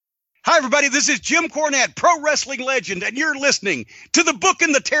Hi, everybody. This is Jim Cornette, pro wrestling legend, and you're listening to the Book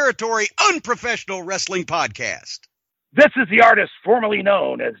in the Territory Unprofessional Wrestling Podcast. This is the artist formerly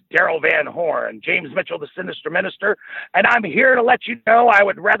known as Daryl Van Horn, James Mitchell, the Sinister Minister, and I'm here to let you know I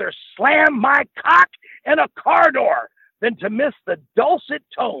would rather slam my cock in a car door than to miss the dulcet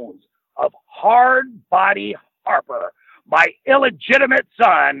tones of Hard Body Harper, my illegitimate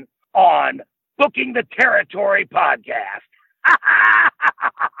son, on Booking the Territory podcast.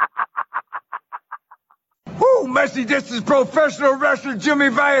 Woo, Messi, this is professional wrestler Jimmy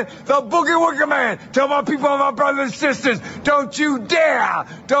Valiant, the Boogie Woogie Man. Tell my people and my brothers and sisters, don't you dare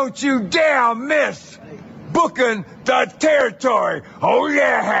miss Booking the Territory. Oh,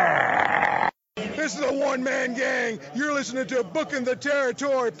 yeah. This is a one-man gang. You're listening to Booking the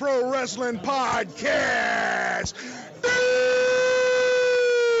Territory Pro Wrestling Podcast.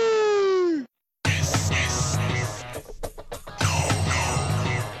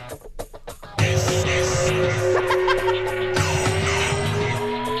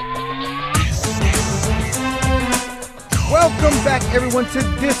 Welcome back, everyone, to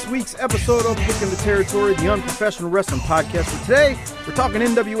this week's episode of Booking the Territory, the Unprofessional Wrestling Podcast. For today, we're talking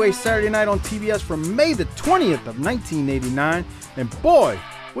NWA Saturday Night on TBS from May the 20th of 1989. And boy,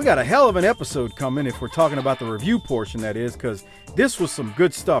 we got a hell of an episode coming if we're talking about the review portion, that is, because this was some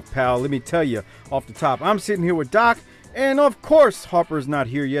good stuff, pal. Let me tell you off the top. I'm sitting here with Doc, and of course, Harper's not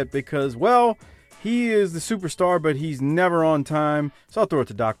here yet because, well, he is the superstar, but he's never on time. So I'll throw it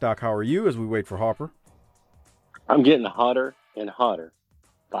to Doc. Doc, how are you as we wait for Harper? I'm getting hotter and hotter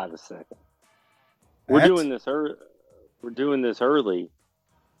by the second. We're doing this early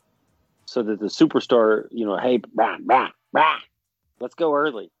so that the superstar, hey, let's go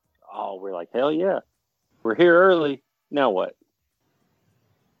early. Oh, we're like, hell yeah. We're here early. Now what?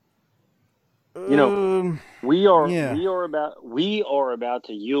 We are about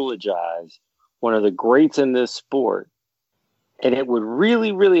to eulogize one of the greats in this sport. And it would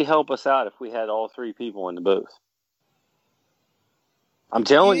really, really help us out if we had all three people in the booth. I'm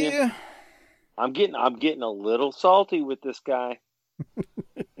telling you, I'm getting a little salty with this guy. I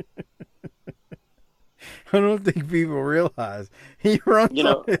don't think people realize he runs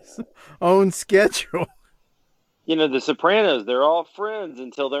on his own schedule. The Sopranos, they're all friends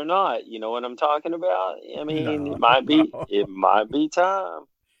until they're not. You know what I'm talking about? I mean, it might be time.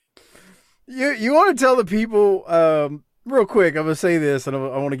 You want to tell the people, real quick, I'm going to say this, and I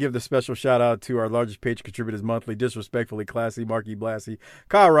want to give the special shout-out to our largest Patreon contributors monthly, Disrespectfully Classy, Marky Blassie,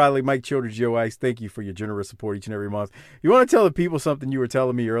 Kyle Riley, Mike Childers, Joe Ice. Thank you for your generous support each and every month. You want to tell the people something you were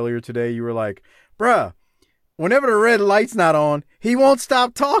telling me earlier today? You were like, bruh, whenever the red light's not on, he won't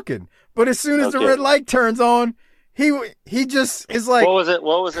stop talking. But as soon as the red light turns on, he just is like... What was it?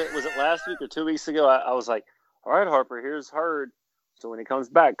 Was it last week or 2 weeks ago? I was like, all right, Harper, here's Hurd. So when he comes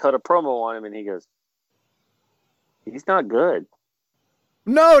back, cut a promo on him, and he goes... He's not good.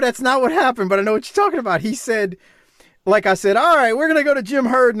 No, that's not what happened, but I know what you're talking about. He said, like I said, all right, we're going to go to Jim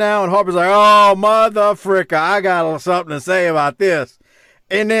Herd now. And Harper's like, oh, mother fricka, I got something to say about this.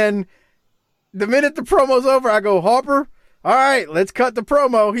 And then the minute the promo's over, I go, Harper, all right, let's cut the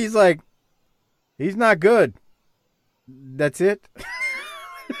promo. He's like, he's not good. That's it?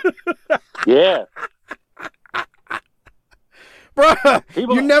 Yeah. Bruh,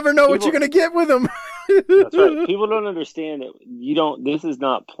 you never know what you're going to get with him. That's right. People don't understand that this is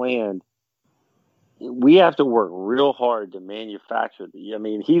not planned. We have to work real hard to manufacture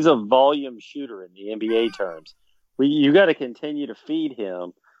he's a volume shooter in the NBA terms. You got to continue to feed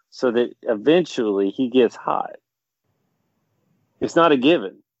him so that eventually he gets hot. It's not a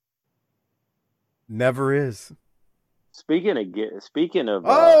given. Never is. Speaking of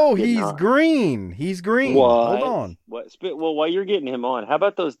he's green. He's green. What? Hold on. Well, while you're getting him on, how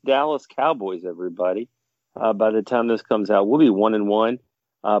about those Dallas Cowboys, everybody? By the time this comes out, we'll be 1-1.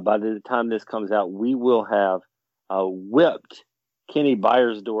 By the time this comes out, we will have whipped Kenny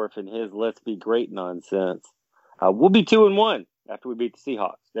Beiersdorf and his "Let's Be Great" nonsense. We'll be 2-1 after we beat the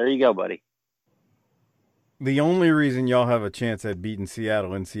Seahawks. There you go, buddy. The only reason y'all have a chance at beating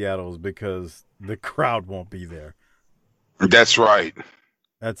Seattle in Seattle is because the crowd won't be there. That's right.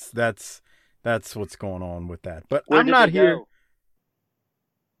 That's what's going on with that. But I'm not here.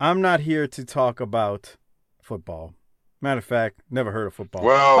 I'm not here to talk about football. Matter of fact, never heard of football.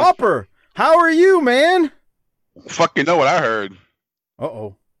 Well, Hopper, how are you, man? Fucking know what I heard.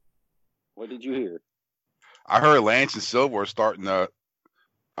 Uh-oh. What did you hear? I heard Lance and Silver are starting a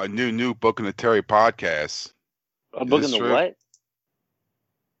new Booking the Terry podcast. A Booking the what?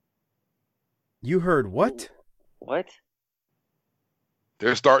 You heard what? What?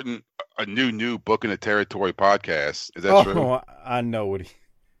 They're starting a new Booking the Territory podcast. Is that true? Oh, I know what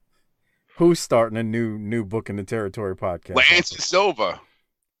Who's starting a new Book in the Territory podcast? Lance Silva.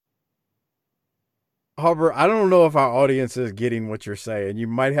 Harbor, I don't know if our audience is getting what you're saying. You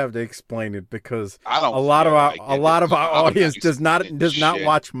might have to explain it because I don't. a lot of our I'm audience does not shit.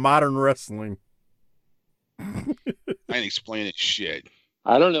 watch modern wrestling. I ain't explaining shit.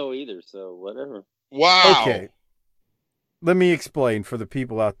 I don't know either, so whatever. Wow. Okay. Let me explain for the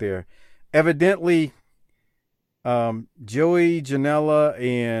people out there. Evidently, Joey Janela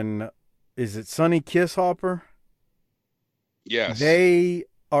and is it Sonny Kiss Hopper? Yes. They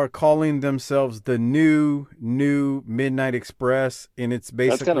are calling themselves the new Midnight Express, and it's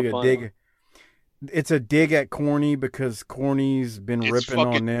basically a dig. It's a dig at Corny because Corny's been ripping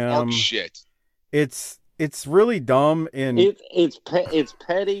on them. Dark shit. It's really dumb and it's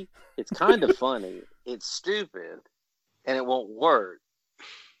petty. It's kind of funny. It's stupid, and it won't work.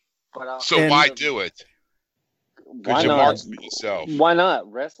 But why do it? Why you not? market yourself. Why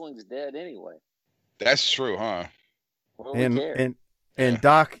not? Wrestling's dead anyway. That's true, huh? What do we care? And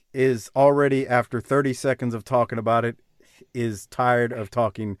Doc is already, after 30 seconds of talking about it, is tired of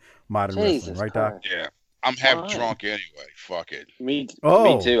talking modern wrestling, right, Doc? Yeah. I'm half drunk anyway. Fuck it. Me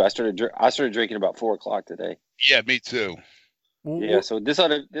too. I started drinking about 4:00 today. Yeah, me too. Yeah, so this ought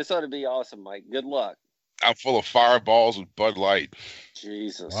to be awesome, Mike. Good luck. I'm full of fireballs with Bud Light.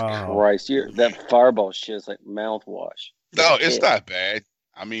 Jesus Christ. That fireball shit is like mouthwash. No, it's not bad.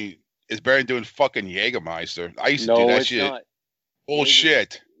 I mean, it's better than doing fucking Jägermeister. I used to do that shit. Not.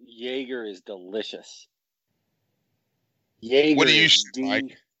 Bullshit. Jaeger is delicious. Jaeger. What do you shoot,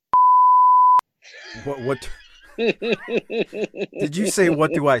 Mike? What? Did you say,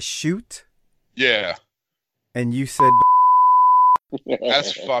 what do I shoot? Yeah. And you said...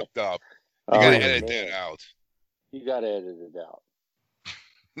 That's fucked up. You gotta edit that out. You gotta edit it out.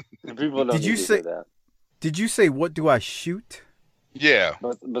 The people don't need to hear that. Did you say, what do I shoot? Yeah.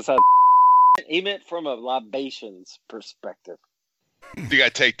 But besides, he meant from a libations perspective. You gotta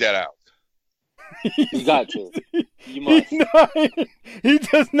take that out. You got to. You must. He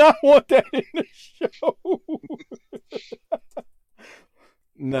does not want that in the show.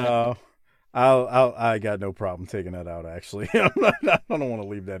 No. I got no problem taking that out, actually. I don't want to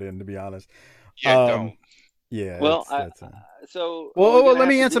leave that in, to be honest. Yeah, don't. Yeah. Well, so. Well, let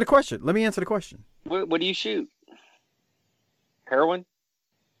me answer the question. What do you shoot? Heroin?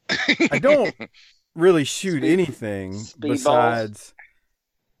 I don't really shoot anything besides.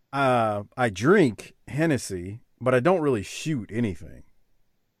 I drink Hennessy, but I don't really shoot anything.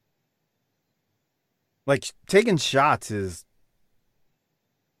 Like, taking shots is.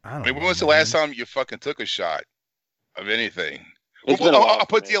 I don't know. When was the last time you fucking took a shot of anything? I'll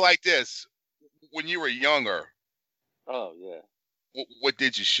put it to you like this. When you were younger. Oh, yeah. What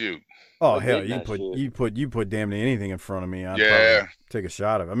did you shoot? Oh, hell, you put damn near anything in front of me. I'd probably take a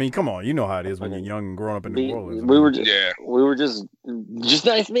shot of it. I mean, come on, you know how it is when you're young and growing up in New Orleans. We were just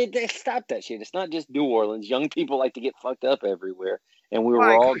nice. Man, stop that shit. It's not just New Orleans. Young people like to get fucked up everywhere, and we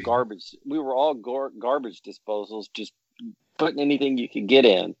were all garbage. We were all garbage disposals, just putting anything you could get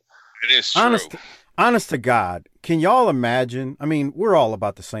in. It is true. Honest to God, can y'all imagine? I mean, we're all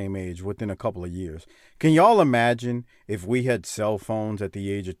about the same age within a couple of years. Can y'all imagine if we had cell phones at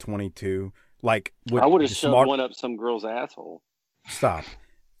the age of 22? Like, I would have shoved one up some girl's asshole. Stop.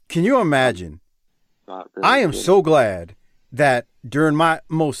 Can you imagine? Not really I am good. so glad that during my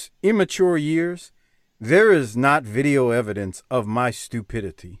most immature years, there is not video evidence of my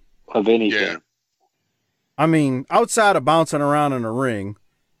stupidity. Of anything. Yeah. I mean, outside of bouncing around in a ring.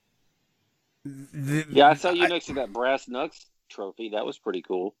 I saw you next to that brass knucks trophy. That was pretty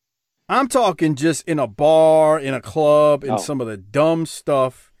cool. I'm talking just in a bar, in a club, and some of the dumb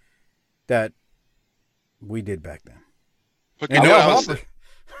stuff that we did back then.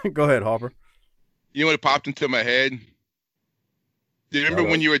 Go ahead, Harper. You know what popped into my head? Do you remember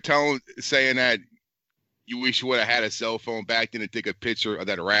when you were saying that you wish you would have had a cell phone back then to take a picture of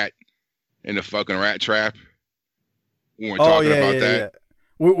that rat in the fucking rat trap? We weren't talking about that. Yeah.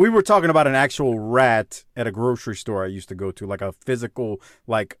 We were talking about an actual rat at a grocery store I used to go to, like a physical,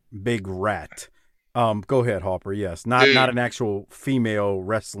 like, big rat. Go ahead, Harper. Yes, not an actual female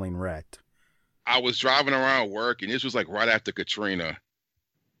wrestling rat. I was driving around work, and this was like right after Katrina,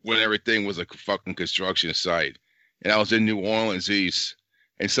 when everything was a fucking construction site. And I was in New Orleans East,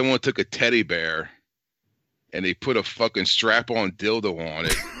 and someone took a teddy bear, and they put a fucking strap-on dildo on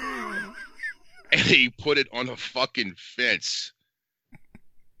it, and he put it on a fucking fence.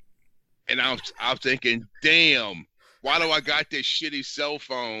 And I'm thinking, damn, why do I got this shitty cell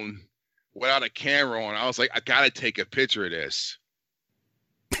phone without a camera on? I was like, I gotta take a picture of this.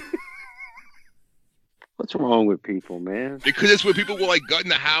 What's wrong with people, man? Because it's when people were like gutting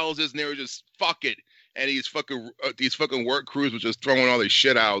the houses and they were just fuck it. And these fucking work crews were just throwing all this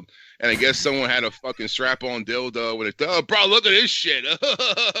shit out. And I guess someone had a fucking strap-on dildo and it, oh, bro, look at this shit.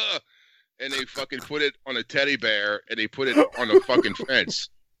 And they fucking put it on a teddy bear and they put it on the fucking fence.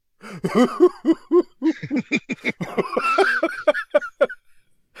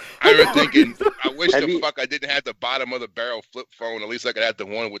 I was thinking, I wish I didn't have the bottom of the barrel flip phone. At least I could have the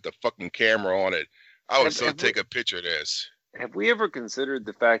one with the fucking camera on it. I would take a picture of this. Have we ever considered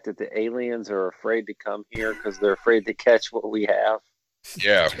the fact that the aliens are afraid to come here because they're afraid to catch what we have?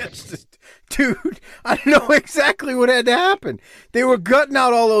 Yeah. Dude, I know exactly what had to happen. They were gutting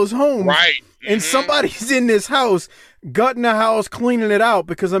out all those homes. Right. And somebody's in this house, gutting the house, cleaning it out.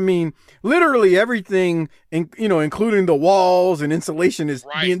 Because, I mean, literally everything, including the walls and insulation is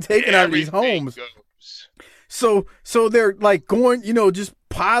being taken out of these homes. So they're like going, just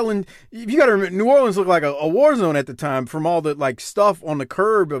piling. You got to remember, New Orleans looked like a war zone at the time from all the like stuff on the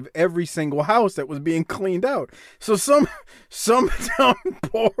curb of every single house that was being cleaned out. So some dumb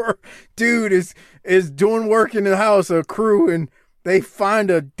poor dude is doing work in the house, a crew, and they find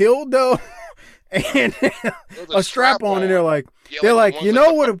a dildo and a strap on, and they're like, you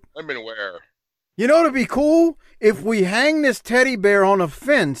know what? You know what'd be cool if we hang this teddy bear on a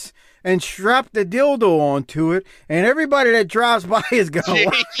fence and strap the dildo onto it, and everybody that drives by is going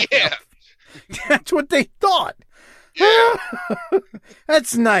to yeah. That's what they thought. Yeah.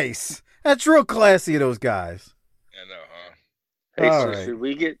 That's nice. That's real classy of those guys. I know, huh? Hey, All so right.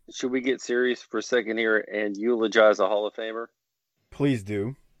 should we get serious for a second here and eulogize a Hall of Famer? Please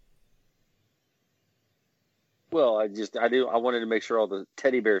do. Well, I wanted to make sure all the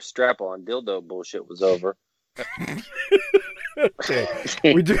teddy bear strap-on dildo bullshit was over. Okay.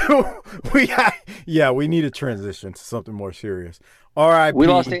 We do. We need to transition to something more serious. All right. We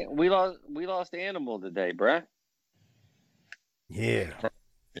lost Animal today, bruh. Yeah.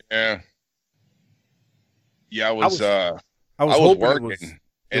 Yeah. Yeah, I was hoping working.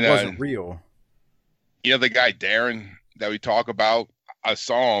 It wasn't real. You know the guy Darren that we talk about? I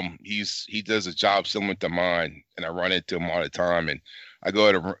saw him. He does a job similar to mine, and I run into him all the time. And I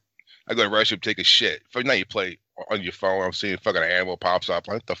go to the restroom, take a shit. For now, you play on your phone. I'm seeing fucking Animal pops up.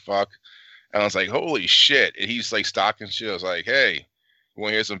 Like, what the fuck? And I was like, holy shit! And he's like stocking shit. I was like, hey, you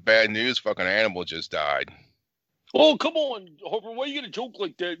want to hear some bad news? Fucking Animal just died. Oh, come on, Harper. Why are you gonna joke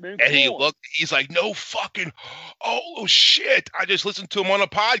like that, man? And he's like, no fucking, oh shit! I just listened to him on a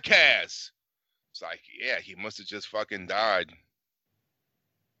podcast. It's like, yeah, he must have just fucking died.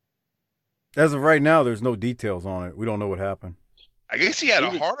 As of right now, there's no details on it. We don't know what happened. I guess he had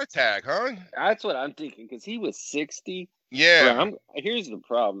a heart attack, huh? That's what I'm thinking, because he was 60. Yeah. Bro, here's the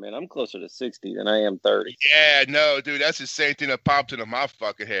problem, man. I'm closer to 60 than I am 30. Yeah, no, dude, that's the same thing that popped into my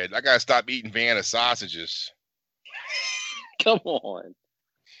fucking head. I gotta stop eating Vienna sausages. Come on.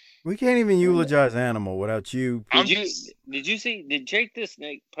 We can't even eulogize Animal without you. Did Jake the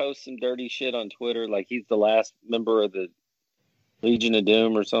Snake post some dirty shit on Twitter, like he's the last member of the Legion of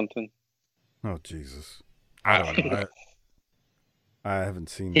Doom or something? Oh, Jesus. I don't know. I haven't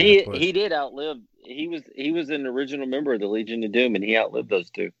seen that. But... He did outlive. He was an original member of the Legion of Doom, and he outlived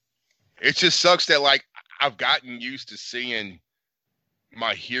those two. It just sucks that, like, I've gotten used to seeing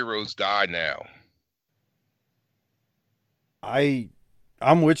my heroes die now.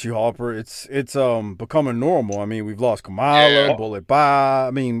 I'm with you, Harper. It's becoming normal. I mean, we've lost Kamala, Bullet Bob.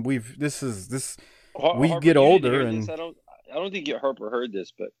 I mean, we Harper, get older, and I don't think Harper heard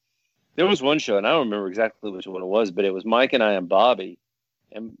this, but there was one show, and I don't remember exactly which one it was, but it was Mike and I and Bobby,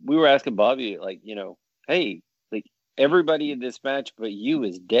 and we were asking Bobby, like, hey, like, everybody in this match but you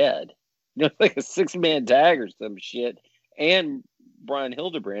is dead. Like a 6-man tag or some shit, and Brian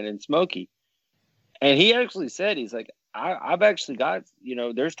Hildebrand and Smokey. And he actually said, he's like, I've actually got,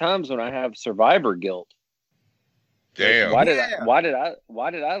 there's times when I have survivor guilt. Damn. Like, why did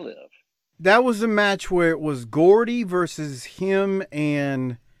I live? That was a match where it was Gordy versus him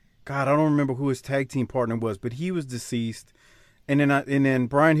and God, I don't remember who his tag team partner was, but he was deceased. And then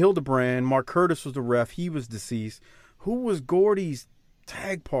Brian Hildebrand, Mark Curtis was the ref. He was deceased. Who was Gordy's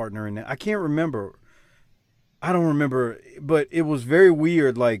tag partner in that? I can't remember. I don't remember, but it was very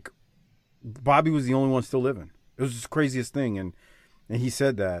weird. Like, Bobby was the only one still living. It was the craziest thing, and he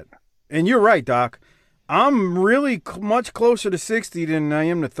said that. And you're right, Doc. I'm really much closer to 60 than I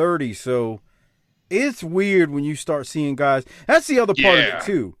am to 30, so it's weird when you start seeing guys. That's the other part of it,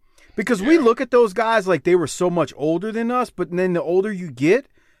 too. Because we look at those guys like they were so much older than us, but then the older you get,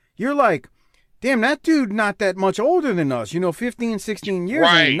 you're like, damn, that dude not that much older than us. 15, 16 years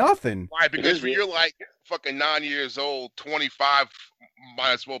ain't nothing. Right, because when you're like fucking 9 years old, 25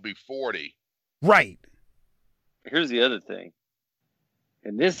 might as well be 40. Right. here's the other thing,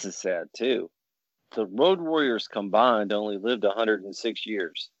 and this is sad too. The Road Warriors combined only lived 106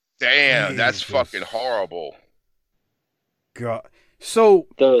 years. Damn, that's Jesus. fucking horrible. God. So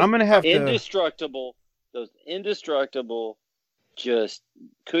I'm gonna have those indestructible, just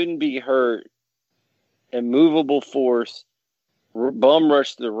couldn't be hurt, immovable force, bum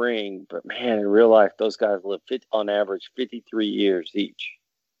rush the ring. But man, in real life, those guys live on average 53 years each.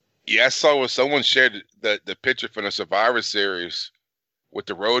 Yeah, I saw where someone shared the picture from the Survivor Series with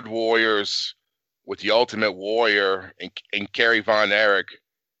the Road Warriors, with the Ultimate Warrior and Kerry Von Erich.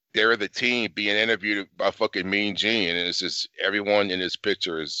 They're the team being interviewed by fucking Mean Gene, and it's just everyone in this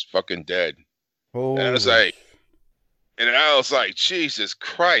picture is fucking dead. Oh. And I was like, Jesus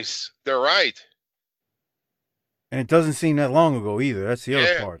Christ, they're right. And it doesn't seem that long ago either. That's the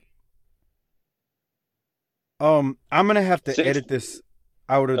other part. I'm gonna have to edit this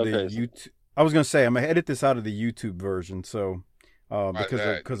out of the YouTube. I was gonna say I'm gonna edit this out of the YouTube version, so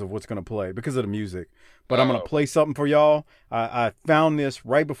because of what's gonna play, because of the music. But I'm gonna play something for y'all. I found this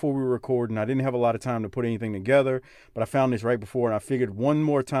right before we were recording. I didn't have a lot of time to put anything together, but I found this right before, and I figured one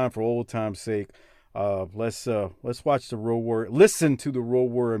more time for old time's sake, let's watch the Road Warrior. Listen to the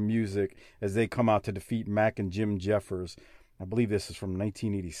Road Warrior music as they come out to defeat Mac and Jim Jeffers. I believe this is from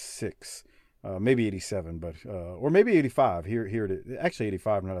 1986, maybe 87, but or maybe 85. Here it is. Actually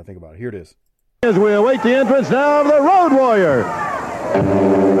 85. Now that I think about it, here it is. As we await the entrance now of the Road Warrior.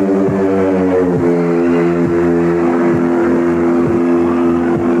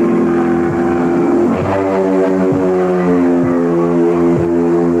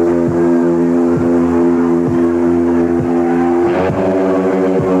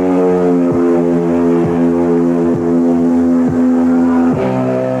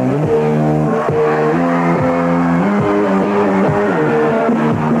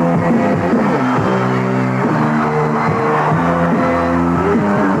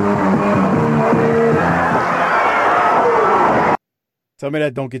 Tell me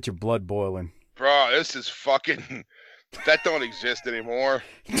that don't get your blood boiling. Bro, this is fucking... That don't exist anymore.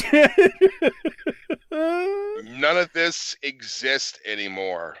 None of this exists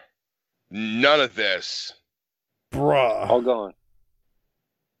anymore. None of this. Bruh. All gone.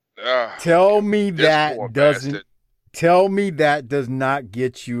 Tell me that doesn't... Bastard. Tell me that does not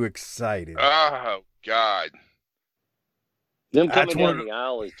get you excited. Oh, God. Them coming down the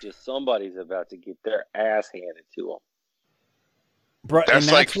aisle is just somebody's about to get their ass handed to them. Bro,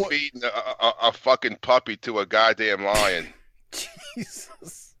 that's like feeding a fucking puppy to a goddamn lion.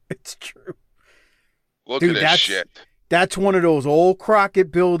 Jesus, it's true. Look at this shit. That's one of those old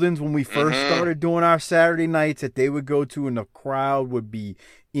Crockett buildings when we first started doing our Saturday nights that they would go to and the crowd would be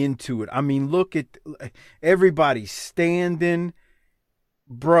into it. I mean, look at everybody standing.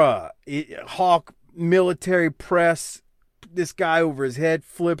 Bruh, Hawk military press. This guy over his head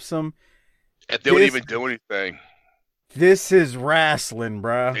flips him. And they wouldn't even do anything. This is wrestling,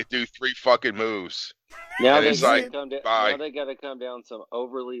 bro. They do 3 fucking moves. Now they got to come down some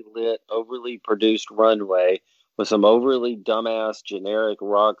overly lit, overly produced runway with some overly dumbass generic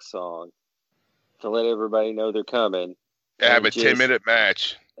rock song to let everybody know they're coming. Have a 10-minute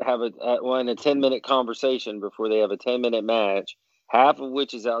match. Have a 10-minute conversation before they have a 10-minute match, half of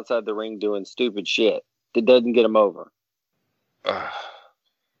which is outside the ring doing stupid shit that doesn't get them over.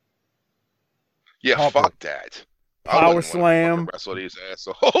 Yeah, fuck that. Power slam. Wrestle these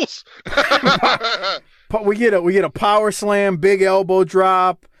assholes. we get a power slam, big elbow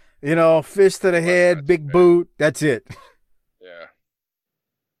drop, fist to the head, big boot. That's it. Yeah.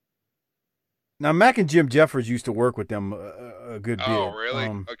 Now Mac and Jim Jeffers used to work with them a good bit. Oh, really?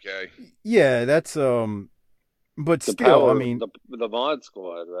 Okay. Yeah, that's but still, I mean, the Mod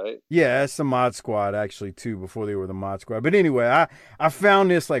Squad, right? Yeah, that's the Mod Squad actually too. Before they were the Mod Squad, but anyway, I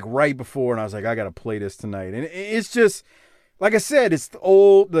found this like right before, and I was like, I gotta play this tonight. And it's just like I said, it's the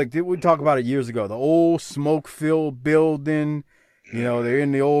old, like we talked about it years ago. The old smoke-filled building. They're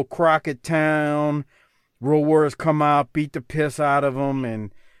in the old Crockett town. Road Warriors come out, beat the piss out of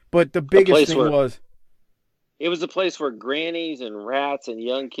them, but the biggest thing was. It was a place where grannies and rats and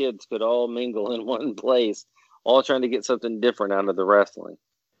young kids could all mingle in one place. All trying to get something different out of the wrestling.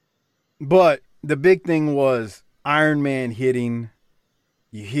 But the big thing was Iron Man hitting.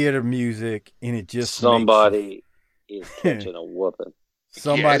 You hear the music, and it just somebody is catching a whooping.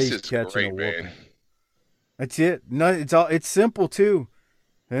 Somebody's catching a whooping. That's it. No, it's simple too.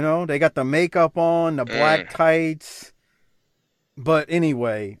 They got the makeup on, the black tights. But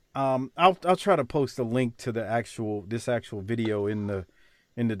anyway, I'll try to post a link to this actual video in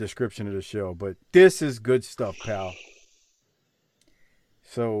the description of the show, but this is good stuff, pal.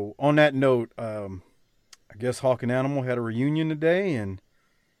 So on that note, I guess Hawk and Animal had a reunion today, and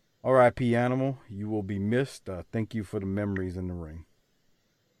R.I.P. Animal, you will be missed. Thank you for the memories in the ring.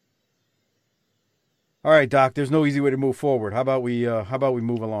 All right, Doc. There's no easy way to move forward. How about we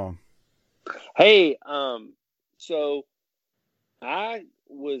move along? Hey, so I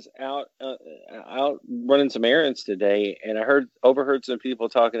was out running some errands today, and I overheard some people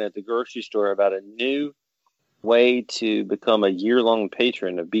talking at the grocery store about a new way to become a year-long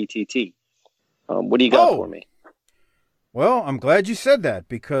patron of BTT. What do you got for me? Well, I'm glad you said that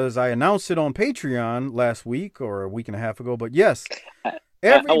because I announced it on Patreon last week or a week and a half ago. But yes,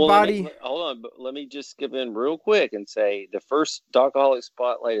 everybody. Hold on, but let me just skip in real quick and say the first Docaholic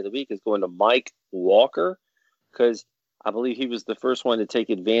Spotlight of the week is going to Mike Walker because I believe he was the first one to take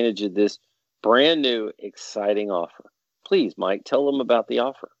advantage of this brand new, exciting offer. Please, Mike, tell them about the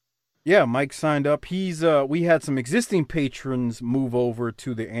offer. Yeah, Mike signed up. We had some existing patrons move over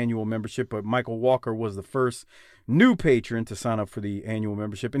to the annual membership, but Michael Walker was the first new patron to sign up for the annual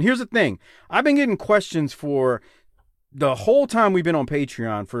membership. And here's the thing. I've been getting questions for the whole time we've been on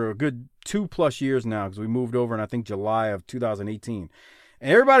Patreon for a good 2+ years now because we moved over in, I think, July of 2018.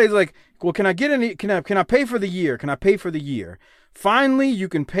 And everybody's like, well, can I pay for the year? Can I pay for the year? Finally, you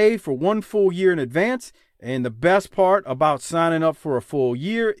can pay for 1 full year in advance. And the best part about signing up for a full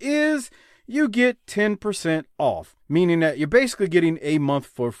year is you get 10% off, meaning that you're basically getting a month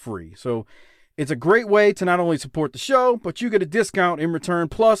for free. So it's a great way to not only support the show, but you get a discount in return,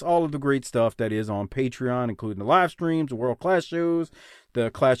 plus all of the great stuff that is on Patreon, including the live streams, the world-class shows, the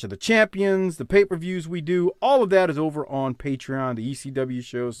Clash of the Champions, the pay-per-views we do. All of that is over on Patreon, the ECW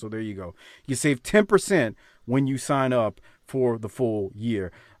shows. So there you go. You save 10% when you sign up for the full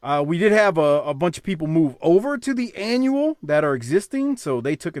year. We did have a bunch of people move over to the annual that are existing, so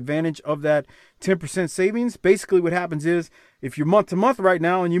they took advantage of that 10% savings. Basically, what happens is if you're month to month right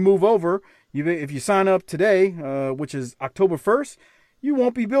now and you move over, if you sign up today, which is October 1st, you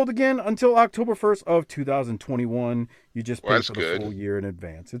won't be billed again until October 1st of 2021. You just pay for the full year in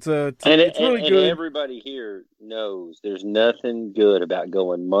advance. It's really good. And everybody here knows there's nothing good about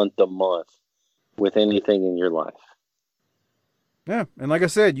going month to month with anything in your life. Yeah, and like I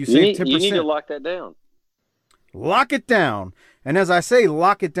said, you save 10%. You need to lock that down. Lock it down. And as I say,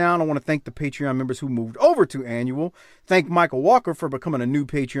 lock it down, I want to thank the Patreon members who moved over to annual. Thank Michael Walker for becoming a new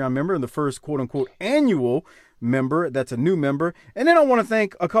Patreon member and the first quote-unquote annual member. That's a new member. And then I want to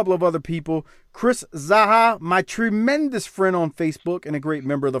thank a couple of other people. Chris Zaha, my tremendous friend on Facebook and a great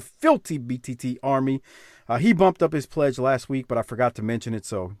member of the Filthy BTT Army. He bumped up his pledge last week, but I forgot to mention it.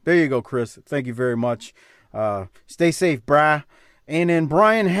 So there you go, Chris. Thank you very much. Stay safe, brah. And then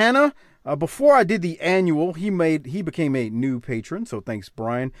Brian Hanna, before I did the annual, he became a new patron. So thanks,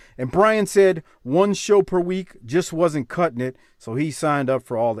 Brian. And Brian said 1 show per week just wasn't cutting it. So he signed up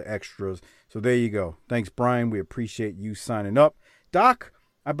for all the extras. So there you go. Thanks, Brian. We appreciate you signing up. Doc,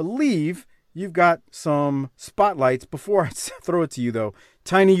 I believe you've got some spotlights. Before I throw it to you, though,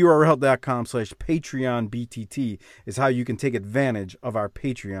 tinyurl.com/PatreonBTT is how you can take advantage of our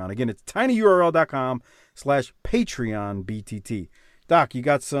Patreon. Again, it's tinyurl.com/PatreonBTT. Doc, you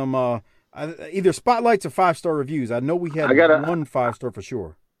got some either spotlights or 5-star reviews. I know we had one 5-star for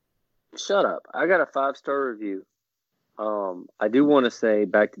sure. Shut up. I got a 5-star review. I do want to say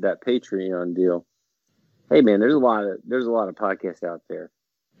back to that Patreon deal. Hey man, there's a lot of podcasts out there.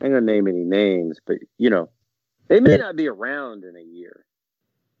 I ain't gonna name any names, but they may not be around in a year.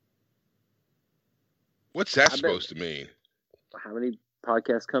 What's that supposed to mean? How many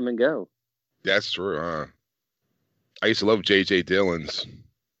podcasts come and go? That's true, huh? I used to love J.J. Dillon's.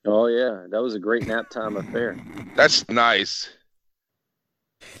 Oh, yeah. That was a great nap time affair. That's nice.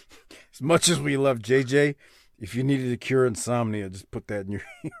 As much as we love J.J., if you needed to cure insomnia, just put that in your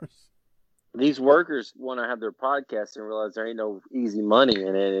ears. These workers want to have their podcast and realize there ain't no easy money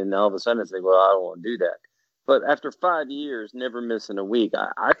in it, and all of a sudden it's like, well, I don't want to do that. But after 5 years, never missing a week,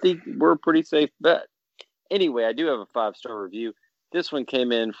 I think we're a pretty safe bet. Anyway, I do have a 5-star review. This one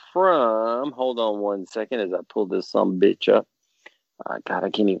came in from, hold on 1 second as I pull this some bitch up. God, I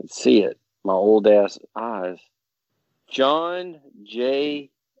can't even see it. My old ass eyes. John J.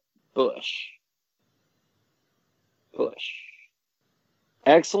 Bush.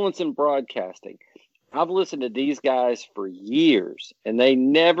 Excellence in broadcasting. I've listened to these guys for years, and they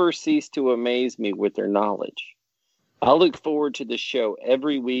never cease to amaze me with their knowledge. I look forward to the show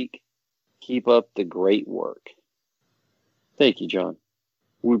every week. Keep up the great work. Thank you, John.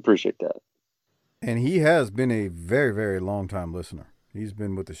 We appreciate that. And he has been a very, very long time listener. He's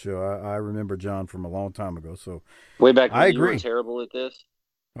been with the show. I remember John from a long time ago. So way back when I you agree. were terrible at this?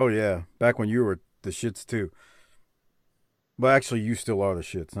 Oh, yeah. Back when you were the shits, too. But actually, you still are the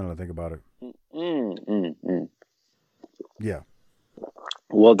shit. Now that I think about it. Yeah.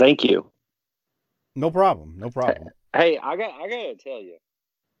 Well, thank you. No problem. No problem. Hey, I gotta tell you,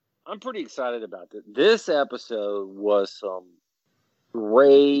 I'm pretty excited about this. This episode was some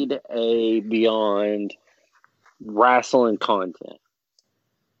grade A beyond wrestling content.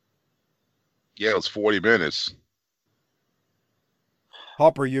 Yeah, it was 40 minutes.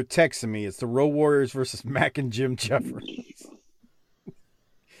 Harper, you're texting me. It's the Road Warriors versus Mac and Jim Jeffries.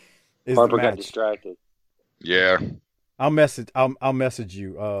 Harper got distracted. Yeah. I'll message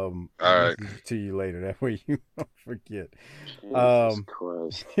you. All right. To you later. That way you don't forget. Jesus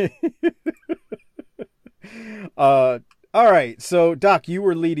Christ. All right. So, Doc, you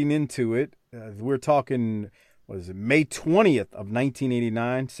were leading into it. We're talking, what is it, May 20th of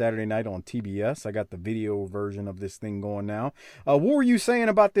 1989, Saturday night on TBS. I got the video version of this thing going now. What were you saying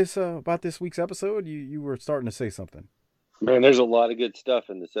about this week's episode? You were starting to say something. Man, there's a lot of good stuff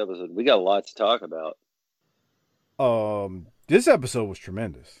in this episode. We got a lot to talk about. This episode was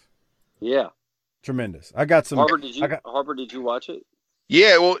tremendous. Yeah. Tremendous. I got some. Harper, did you watch it?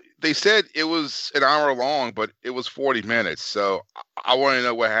 Yeah, well, they said it was an hour long, but it was 40 minutes. So I want to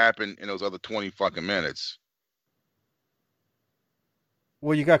know what happened in those other 20 fucking minutes.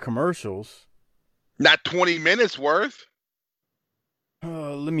 Well, you got commercials. Not 20 minutes worth.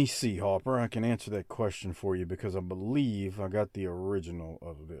 Let me see, Harper. I can answer that question for you because I believe I got the original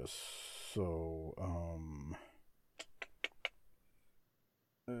of this. So,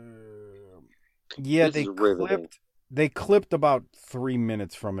 yeah, they clipped about 3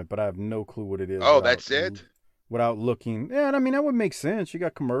 minutes from it, but I have no clue what it is. Oh, that's it? Without looking. Yeah, I mean, that would make sense. You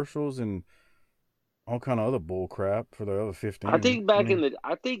got commercials and all kind of other bull crap for the other 15. I think back in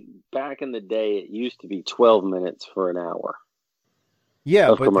the day it used to be 12 minutes for an hour.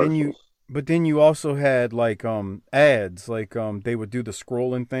 Yeah, but then you also had like ads, like they would do the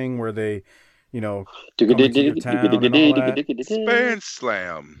scrolling thing where they, you know, come into your town and all that. Span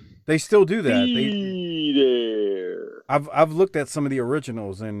slam. They still do that. I've looked at some of the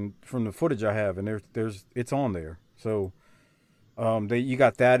originals and from the footage I have, and there's it's on there. So you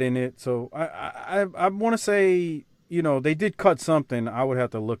got that in it. So I want to say, you know, they did cut something. I would have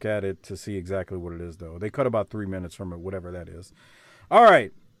to look at it to see exactly what it is, though. They cut about 3 minutes from it, whatever that is. All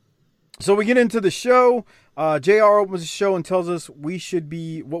right. So we get into the show. JR opens the show and tells us what we should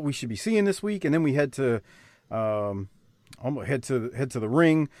be seeing this week, and then we head to the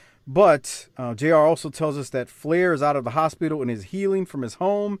ring. But JR also tells us that Flair is out of the hospital and is healing from his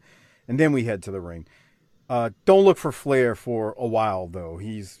home, and then we head to the ring. Don't look for Flair for a while, though.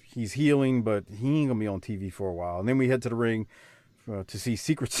 He's healing, but he ain't gonna be on TV for a while. And then we head to the ring to see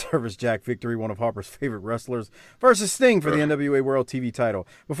Secret Service Jack Victory, one of Harper's favorite wrestlers, versus Sting for the NWA World TV title.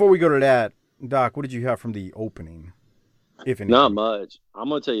 Before we go to that, Doc, what did you have from the opening? If anything? Not much. I'm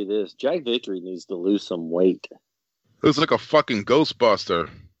going to tell you this. Jack Victory needs to lose some weight. Looks like a fucking Ghostbuster.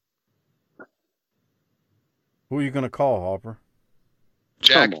 Who are you going to call, Harper?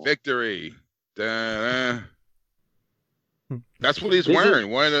 Jack Victory. Da-da. That's what he's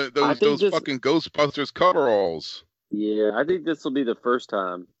wearing. One of those fucking Ghostbusters coveralls. Yeah, I think this will be the first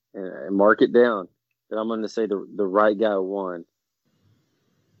time, and mark it down, that I'm going to say the right guy won.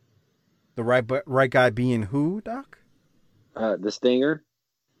 The right guy being who, Doc? The Stinger.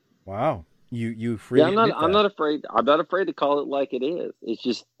 Wow, you free? Yeah, I'm not afraid. I'm not afraid to call it like it is. It's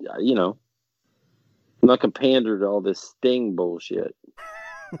just, you know, I'm not gonna pander to all this Sting bullshit.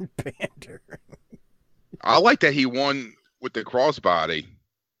 Pander. I like that he won with the crossbody.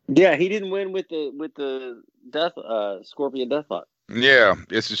 Yeah, he didn't win with the Scorpion Deathlock. Yeah,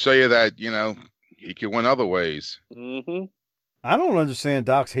 it's to show you that, you know, he can win other ways. Mm-hmm. I don't understand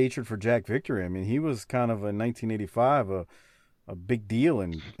Doc's hatred for Jack Victory. I mean, he was kind of in 1985 a big deal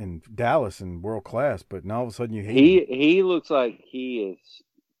in Dallas and world class, but now all of a sudden you hate him. He looks like he is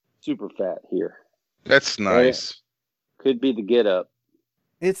super fat here. That's nice. Could be the get up.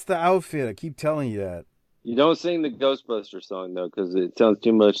 It's the outfit. I keep telling you that. You don't sing the Ghostbuster song, though, because it sounds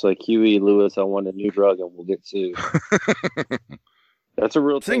too much like Huey Lewis, I want a new drug and we'll get sued. That's a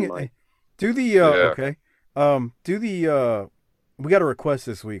real thing, Mike. Do the, okay. Do the, we got a request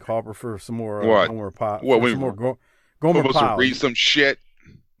this week, Harper, for some more Gomer Pyle. What, Gomer Pyle. Read some shit?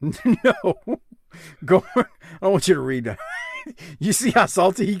 No. Gomer, I don't want you to read that. You see how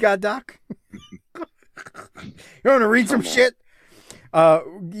salty he got, Doc? You want to read some shit?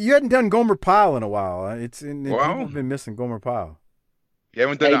 You hadn't done Gomer Pyle in a while. People have been missing Gomer Pyle. You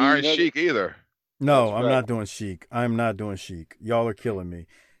haven't done the Iron Sheik either. No, I'm not doing Sheik. I'm not doing Sheik. Y'all are killing me.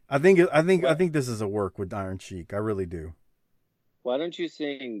 I think this is a work with Iron Sheik. I really do. Why don't you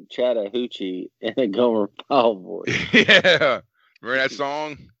sing Chattahoochee and a Gomer Pyle voice? Yeah. Remember that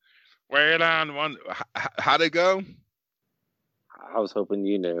song? Way down one. How'd it go? I was hoping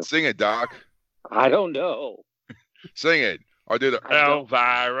you knew. Sing it, Doc. I don't know. Sing it. Or do the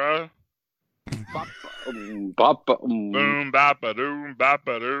Elvira. Boom, Boom, bapa, doom,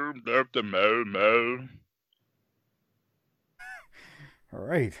 derp the mo, mo. All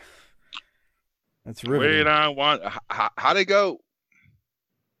right. That's Way riveting. down one. How'd it go?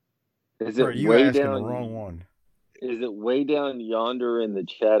 Is it You way asking down? the wrong one. Is it way down yonder in the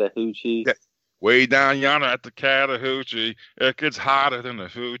Chattahoochee? Yeah. Way down yonder at the Chattahoochee, it gets hotter than the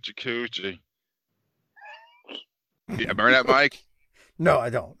hoochie coochie. Yeah, remember that, Mike? No, I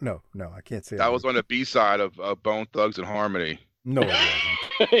don't. No, I can't say That was on the B-side of Bone Thugs and Harmony. No,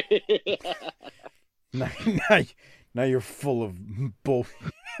 it wasn't. now you're full of bullshit.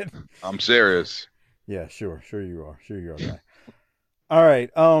 I'm serious. Yeah, sure you are. Guy. All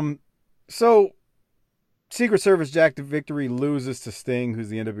right. So Secret Service Jack the Victory loses to Sting, who's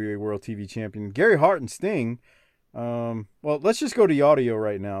the NWA World TV Champion. Gary Hart and Sting. Well, let's just go to the audio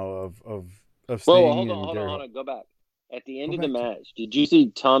right now of Sting. Whoa, hold on. Go back. At the end of the match, did you see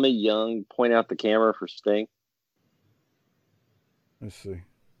Tommy Young point out the camera for Sting? Let's see.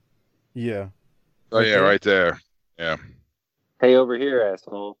 Yeah. Oh, yeah, right there. Yeah. Hey, over here,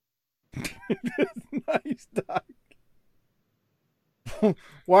 asshole. Nice, Doc.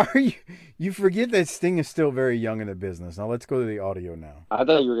 Why are you forget that Sting is still very young in the business. Now let's go to the audio now. I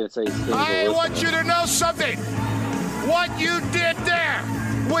thought you were going to say Sting. I want you to know something. What you did there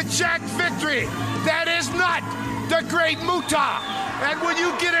with Jack Victory, that is not the Great Muta. And when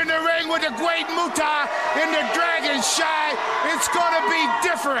you get in the ring with the Great Muta in the Dragon Shy, it's going to be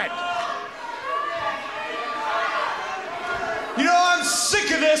different. You know, I'm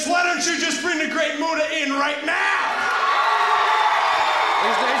sick of this. Why don't you just bring the Great Muta in right now?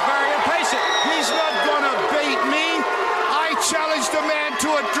 He's very impatient. He's not gonna bait me. I challenged the man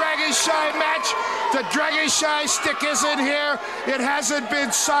to a Dragon Shy match. The Dragon Shy stick is in here. It hasn't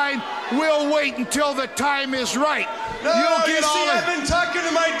been signed. We'll wait until the time is right. No, I've been talking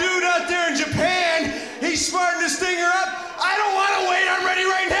to my dude out there in Japan. He's smarting the Stinger up. I don't want to wait. I'm ready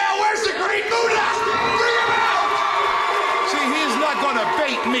right now. Where's the Great Muta? Bring him out! See, he's not gonna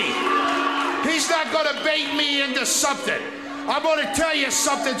bait me. He's not gonna bait me into something. I'm going to tell you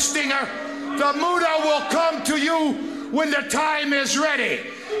something, Stinger. The Muta will come to you when the time is ready.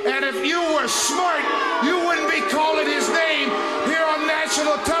 And if you were smart, you wouldn't be calling his name here on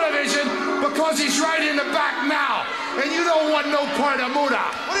national television because he's right in the back now. And you don't want no part of Muta.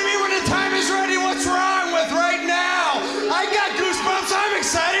 What do you mean when the time is ready? What's wrong with right now? I got goosebumps. I'm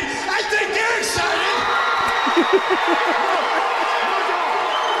excited. I think you're excited.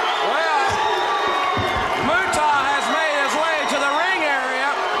 Well, Muta has made his way to the ring area.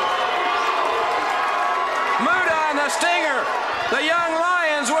 Muta and the Stinger, the young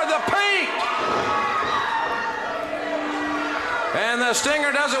lions with the pink. And the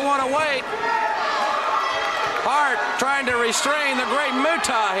Stinger doesn't want to wait. Hart trying to restrain the Great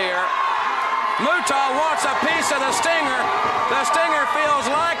Muta here. Muta wants a piece of the Stinger. The Stinger feels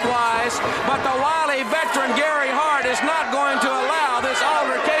likewise, but the wily veteran Gary Hart is not going to allow this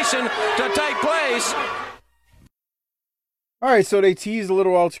altercation to take place. All right, so they teased a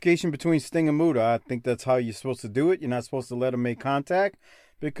little altercation between Sting and Muta. I think that's how you're supposed to do it. You're not supposed to let them make contact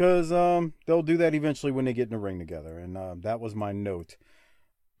because they'll do that eventually when they get in the ring together. And that was my note.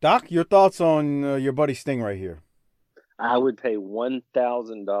 Doc, your thoughts on your buddy Sting right here? I would pay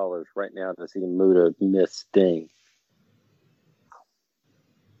 $1,000 right now to see Muta miss Sting.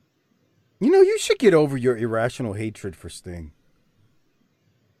 You know, you should get over your irrational hatred for Sting.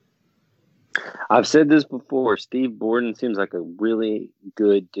 I've said this before. Steve Borden seems like a really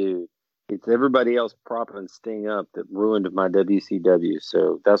good dude. It's everybody else propping Sting up that ruined my WCW.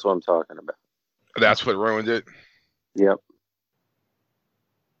 So that's what I'm talking about. That's what ruined it? Yep.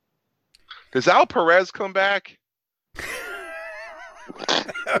 Does Al Perez come back?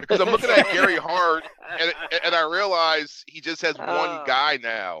 Because I'm looking at Gary Hart, and I realize he just has one guy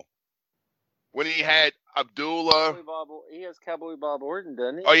now. When he had Abdullah, he has Cowboy Bob Orton,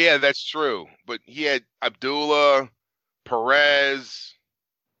 doesn't he? Oh yeah, that's true. But he had Abdullah, Perez,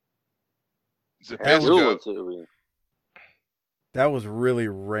 Zabisco. That was really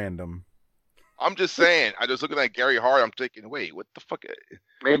random. I'm just saying. I was looking at Gary Hart. I'm thinking, wait, what the fuck?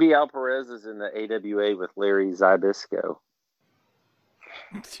 Maybe Al Perez is in the AWA with Larry Zbyszko.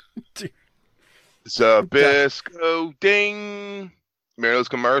 Zabisco, ding. Remember those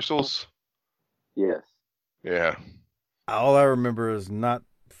commercials? Yes. Yeah. All I remember is not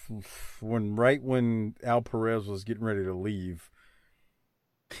when Al Perez was getting ready to leave,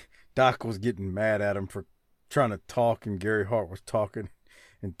 Doc was getting mad at him for trying to talk, and Gary Hart was talking,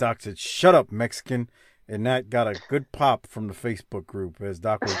 and Doc said, "Shut up, Mexican," and that got a good pop from the Facebook group, as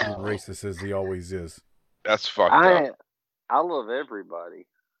Doc was being racist as he always is. That's fucked up. I love everybody.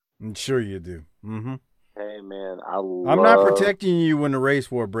 I'm sure you do. Mm-hmm. Hey, man, I'm not protecting you when the race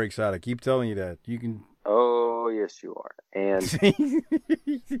war breaks out. I keep telling you that. You can. Oh, yes, you are. And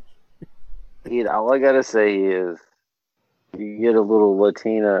all I got to say is, you get a little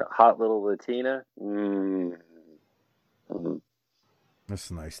Latina, hot little Latina.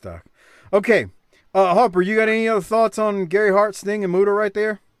 That's nice, Doc. Okay. Harper, you got any other thoughts on Gary Hart, Sting, and Muta right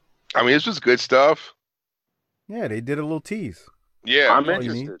there? I mean, this was good stuff. Yeah, they did a little tease. Yeah, I'm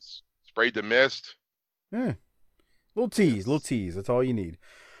interested. Sprayed the mist. Yeah. Little tease. That's all you need.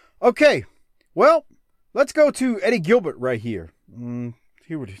 Okay. Well, let's go to Eddie Gilbert right here.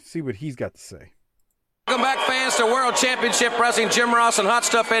 See what he's got to say. Welcome back, fans, to World Championship Wrestling. Jim Ross and Hot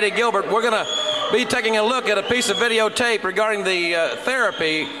Stuff Eddie Gilbert. We're going to be taking a look at a piece of videotape regarding the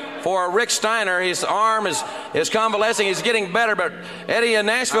therapy for Rick Steiner. His arm is convalescing. He's getting better, but Eddie in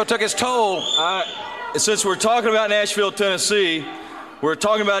Nashville took his toll. Since we're talking about Nashville, Tennessee, we're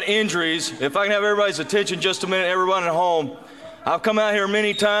talking about injuries. If I can have everybody's attention just a minute, everyone at home. I've come out here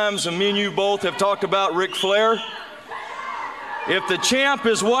many times, and me and you both have talked about Ric Flair. If the champ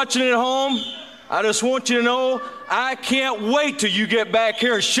is watching at home, I just want you to know I can't wait till you get back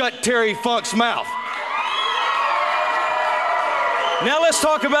here and shut Terry Funk's mouth. Now let's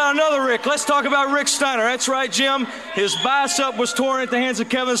talk about another Rick. Let's talk about Rick Steiner. That's right, Jim. His bicep was torn at the hands of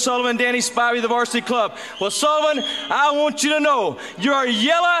Kevin Sullivan, Danny Spivey, the Varsity Club. Well, Sullivan, I want you to know you're a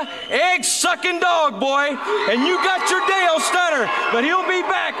yellow, egg-sucking dog, boy, and you got your day on Steiner, but he'll be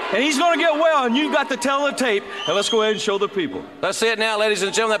back, and he's going to get well, and you got to tell the tape, and let's go ahead and show the people. Let's see it now, ladies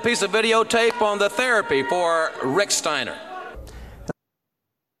and gentlemen, that piece of videotape on the therapy for Rick Steiner.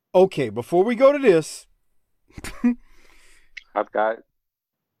 Okay, before we go to this... I've got...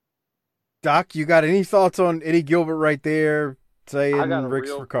 Doc, you got any thoughts on Eddie Gilbert right there saying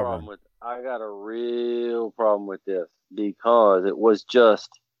Rick's recovering? I got a real problem with this because it was just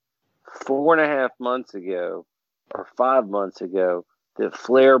 4.5 months ago or 5 months ago that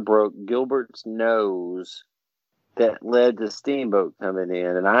Flair broke Gilbert's nose that led to Steamboat coming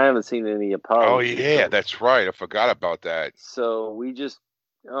in, and I haven't seen any apologies. Oh, yeah, that's right. I forgot about that. So we just...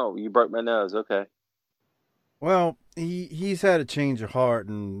 Oh, you broke my nose. Okay. Well, he's had a change of heart,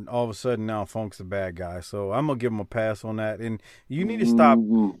 and all of a sudden now Funk's a bad guy. So I'm gonna give him a pass on that. And you need to stop.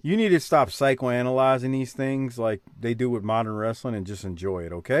 You need to stop psychoanalyzing these things like they do with modern wrestling, and just enjoy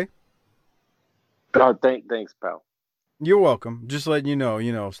it. Okay? Thanks, pal. You're welcome. Just letting you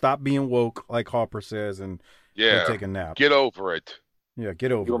know. Stop being woke, like Harper says, and go take a nap. Get over it. Yeah,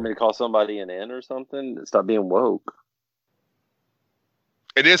 get over it. You want me to call somebody an N or something? Stop being woke.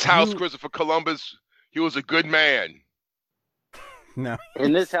 In this house, Christopher Columbus. He was a good man. No.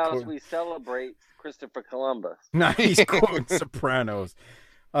 In this house, we celebrate Christopher Columbus. No, he's quoting Sopranos.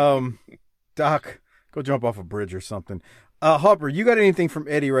 Doc, go jump off a bridge or something. Harper, you got anything from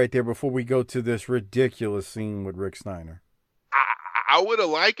Eddie right there before we go to this ridiculous scene with Rick Steiner? I would have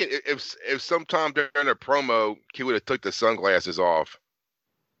liked it if sometime during a promo he would have took the sunglasses off.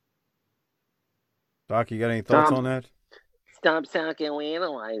 Doc, you got any thoughts on that? Stop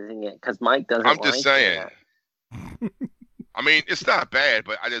psychoanalyzing it, because Mike doesn't. I'm just saying. That. I mean, it's not bad,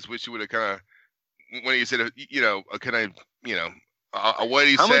 but I just wish you would have kind of, when he said, what he said.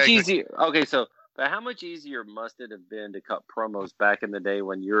 How much easier? Okay, so but how much easier must it have been to cut promos back in the day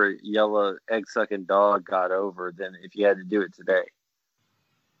when your yellow egg-sucking dog got over than if you had to do it today?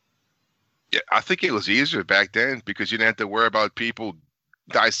 Yeah, I think it was easier back then because you didn't have to worry about people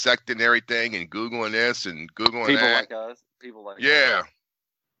dissecting everything and Googling this and Googling people that. Like us. People like us.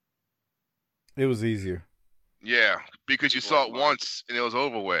 It was easier. Yeah, because you saw it once and it was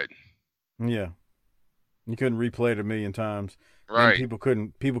over with. Yeah. You couldn't replay it a million times. Right. And people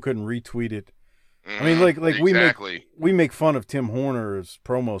couldn't retweet it. I mean, like exactly. we make fun of Tim Horner's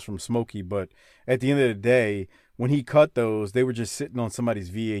promos from Smokey, but at the end of the day, when he cut those, they were just sitting on somebody's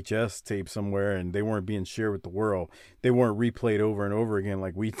VHS tape somewhere, and they weren't being shared with the world. They weren't replayed over and over again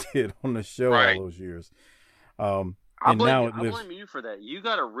like we did on the show all those years. I blame you for that. You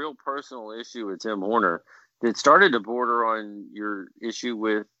got a real personal issue with Tim Horner that started to border on your issue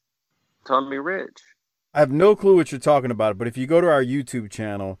with Tommy Rich. I have no clue what you're talking about, but if you go to our YouTube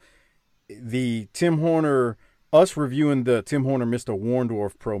channel, the Tim Horner, us reviewing the Tim Horner Mr.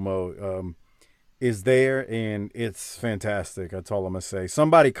 Warndorf promo is there, and it's fantastic. That's all I'm going to say.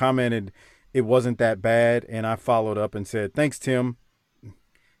 Somebody commented it wasn't that bad, and I followed up and said, thanks, Tim.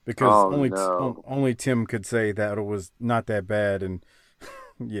 Because only Tim could say that it was not that bad, and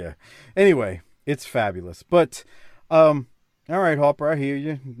Yeah. Anyway, it's fabulous. But, all right, Harper, I hear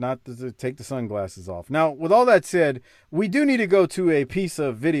you. Not to take the sunglasses off. Now, with all that said, we do need to go to a piece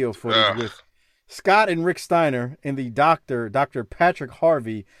of video footage with Scott and Rick Steiner and the doctor, Dr. Patrick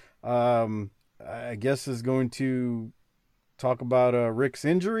Harvey, I guess is going to talk about Rick's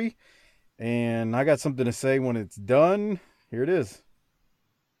injury. And I got something to say when it's done. Here it is.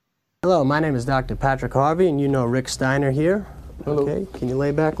 Hello, my name is Dr. Patrick Harvey, and you know Rick Steiner here. Hello. Okay, can you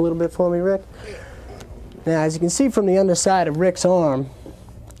lay back a little bit for me, Rick? Now, as you can see from the underside of Rick's arm,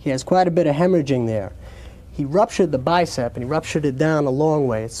 he has quite a bit of hemorrhaging there. He ruptured the bicep, and he ruptured it down a long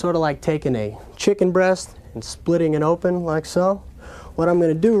way. It's sort of like taking a chicken breast and splitting it open like so. What I'm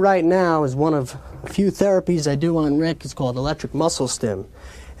going to do right now is one of a few therapies I do on Rick. It's called electric muscle stim.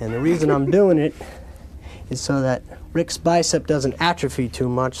 And the reason I'm doing it is so that Rick's bicep doesn't atrophy too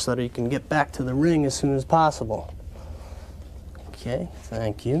much so that he can get back to the ring as soon as possible. Okay,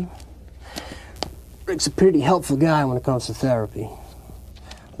 thank you. Rick's a pretty helpful guy when it comes to therapy.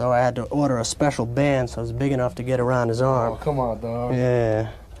 Though I had to order a special band so it's big enough to get around his arm. Oh, come on, dog.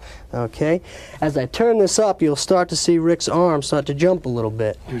 Yeah. Okay. As I turn this up, you'll start to see Rick's arm start to jump a little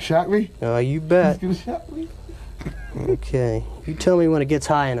bit. You shock me? Oh, you bet. You shock me? Okay. You tell me when it gets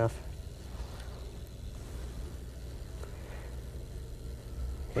high enough.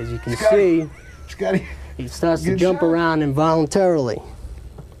 As you can see, Scotty, he starts to jump around involuntarily.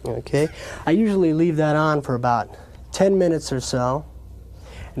 Okay? I usually leave that on for about 10 minutes or so.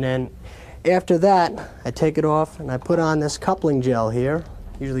 And then after that, I take it off and I put on this coupling gel here.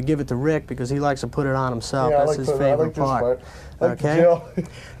 Usually give it to Rick because he likes to put it on himself. Yeah, that's his favorite part. Okay?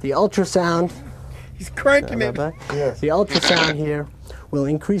 The ultrasound. He's cranking it. Yes. The ultrasound here will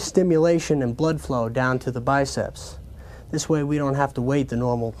increase stimulation and blood flow down to the biceps. This way we don't have to wait the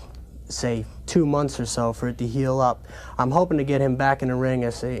normal, say, 2 months or so for it to heal up. I'm hoping to get him back in the ring, I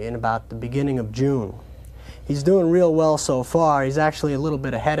say, in about the beginning of June. He's doing real well so far. He's actually a little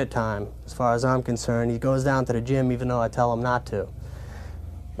bit ahead of time, as far as I'm concerned. He goes down to the gym even though I tell him not to.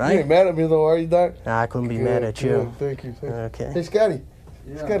 Right? You ain't mad at me though, are you, Doc? Nah, I couldn't be mad at you. Thank you. Okay. Hey, Scotty.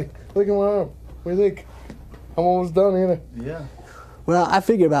 Yeah. Scotty, look at my arm. What do you think? I'm almost done here. Yeah. Well, I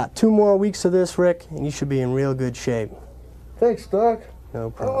figure about 2 more weeks of this, Rick, and you should be in real good shape. Thanks, Doc.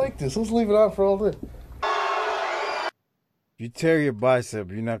 No problem. I like this. Let's leave it on for all day. You tear your bicep,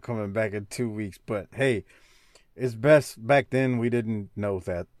 you're not coming back in 2 weeks. But hey, it's best back then we didn't know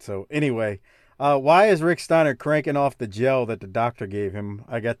that. So anyway, why is Rick Steiner cranking off the gel that the doctor gave him?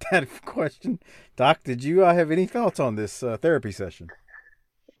 I got that question. Doc, did you have any thoughts on this therapy session?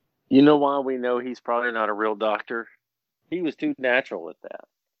 You know why we know he's probably not a real doctor? He was too natural at that.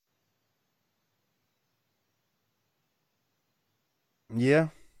 Yeah.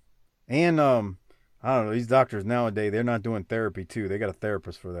 And I don't know, these doctors nowadays, they're not doing therapy too. They got a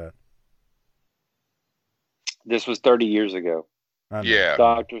therapist for that. This was 30 years ago. Yeah.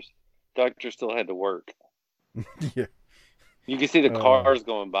 Doctors still had to work. Yeah. You can see the cars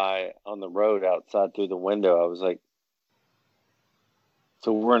going by on the road outside through the window. I was like,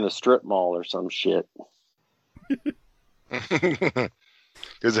 so we're in a strip mall or some shit.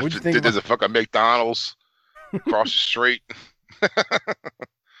 There's a fucking McDonald's across the street.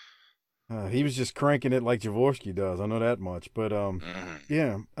 He was just cranking it like Jaworski does. I know that much. But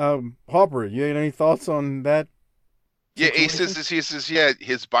yeah. Harper, you had any thoughts on that? Yeah, he says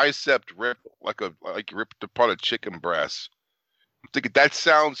his bicep ripped like ripped apart a chicken breast. I'm thinking that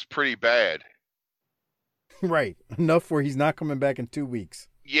sounds pretty bad. Right. Enough where he's not coming back in 2 weeks.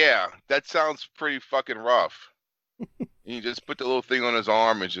 Yeah, that sounds pretty fucking rough. You just put the little thing on his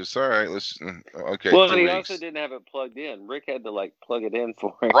arm and just, all right, let's, okay. Well, he also didn't have it plugged in. Rick had to, plug it in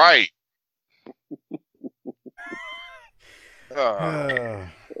for him. Right.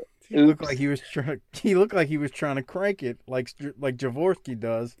 He looked like he was trying to crank it like Jaworski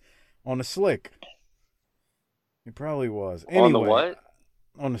does on the slick. He probably was. Anyway, on the what?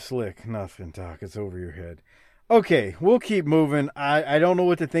 On the slick. Nothing, Doc. It's over your head. Okay, we'll keep moving. I don't know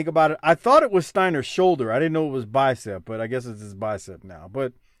what to think about it. I thought it was Steiner's shoulder. I didn't know it was bicep, but I guess it's his bicep now.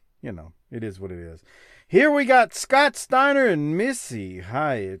 But, it is what it is. Here we got Scott Steiner and Missy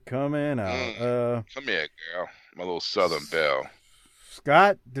Hyatt coming out. Come here, girl. My little Southern belle.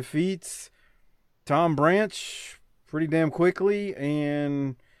 Scott defeats Tom Branch pretty damn quickly,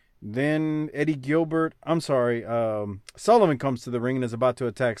 and then Sullivan comes to the ring and is about to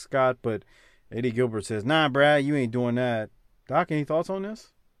attack Scott, but Eddie Gilbert says, "Nah, Brad, you ain't doing that." Doc, any thoughts on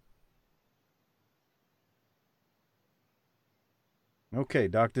this? Okay,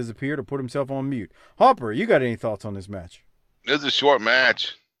 Doc disappeared or put himself on mute. Harper, you got any thoughts on this match? This is a short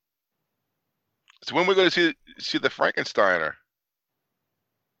match. So when we're going to see the Frankensteiner?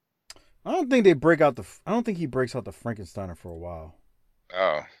 I don't think they break out the. I don't think he breaks out the Frankensteiner for a while.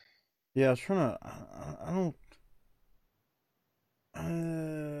 Oh. Yeah, I was trying to. I don't.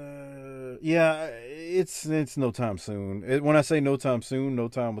 Yeah, it's no time soon. When I say no time soon, no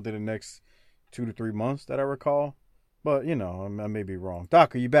time within the next 2 to 3 months that I recall. But you know, I may be wrong.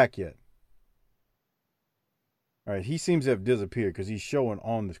 Doc, are you back yet? All right, he seems to have disappeared because he's showing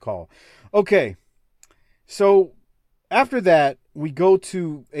on this call. Okay, so after that, we go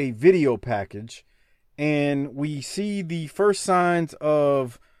to a video package, and we see the first signs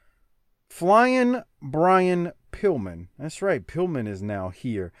of Flying Brian Pillman. That's right, Pillman is now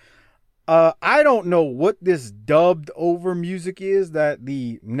here. I don't know what this dubbed over music is that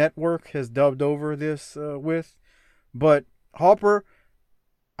the network has dubbed over this with, but Harper,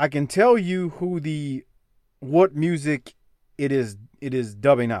 I can tell you what music it is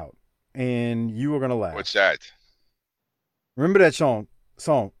dubbing out, and you are gonna laugh. What's that? Remember that song?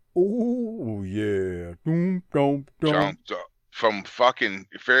 Ooh yeah, dum, dum, dum. From fucking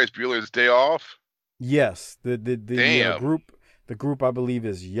Ferris Bueller's Day Off. Yes, the group I believe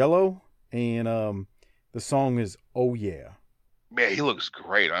is Yellow, and the song is Oh Yeah. Man, he looks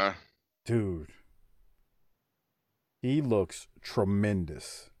great, huh? Dude, he looks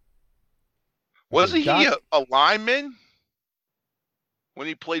tremendous. Wasn't he a lineman when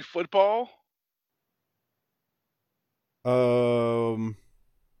he played football? I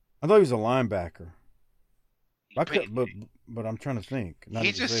thought he was a linebacker. But I'm trying to think.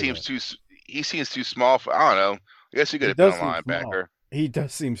 He just seems he seems too small for. I don't know. I guess he could have been a linebacker. Small. He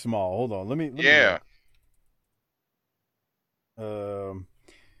does seem small. Hold on. Let me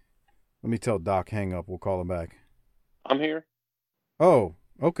let me tell Doc hang up. We'll call him back. I'm here. Oh,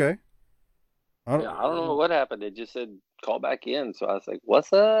 okay. I don't know what happened. It just said call back in. So I was like,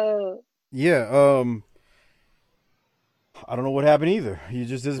 "What's up?" Yeah. I don't know what happened either. He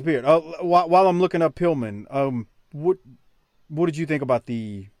just disappeared. While I'm looking up Pillman, what did you think about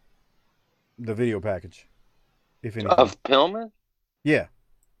the video package, if anything? Of Pillman? Yeah.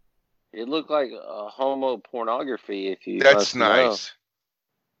 It looked like a homo pornography. If you that's nice.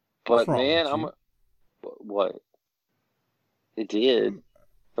 But man, what? It did.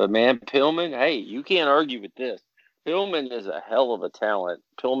 But man, Pillman, hey, you can't argue with this. Pillman is a hell of a talent.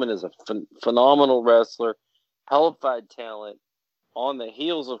 Pillman is a phenomenal wrestler, hellified talent. On the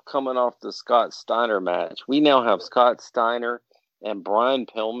heels of coming off the Scott Steiner match, we now have Scott Steiner and Brian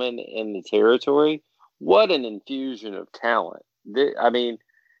Pillman in the territory. What an infusion of talent. I mean,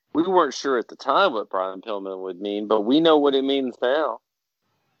 we weren't sure at the time what Brian Pillman would mean, but we know what it means now.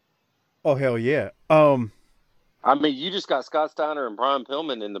 Oh, hell yeah. I mean, you just got Scott Steiner and Brian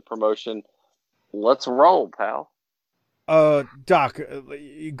Pillman in the promotion. Let's roll, pal. Doc,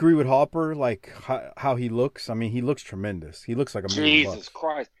 you agree with Harper, like how he looks? I mean, he looks tremendous. He looks like a Jesus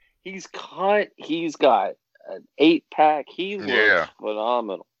Christ. He's cut. He's got an 8-pack. He looks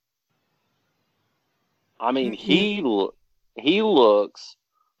phenomenal. I mean, he looks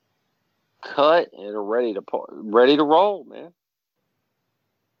cut and ready to roll, man.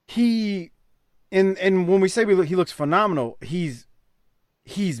 And when we say he looks phenomenal, he's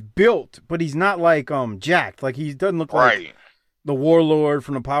built, but he's not like jacked. Like he doesn't look like the Warlord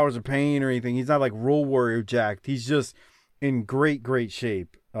from the Powers of Pain or anything. He's not like Road Warrior jacked. He's just in great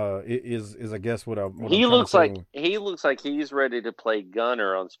shape. Is I guess what he looks like. He looks like he's ready to play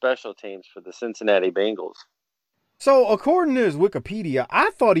gunner on special teams for the Cincinnati Bengals. So according to his Wikipedia,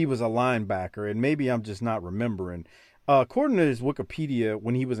 I thought he was a linebacker, and maybe I'm just not remembering. According to his Wikipedia,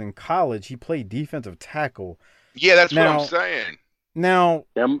 when he was in college, he played defensive tackle. Yeah, that's what I'm saying. Now,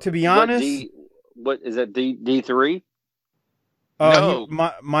 to be honest, what is that? D3? No,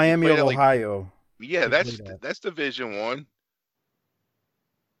 Miami of Ohio. Yeah, that's Division I.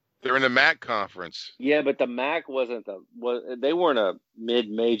 They're in the MAC conference. Yeah, but the MAC they weren't a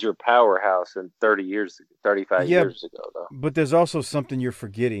mid-major powerhouse in 35 years ago, though. But there's also something you're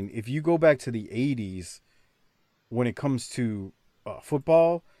forgetting. If you go back to the 80s, when it comes to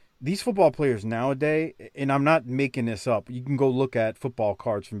football, these football players nowadays, and I'm not making this up, you can go look at football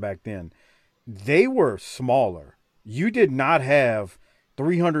cards from back then, they were smaller. You did not have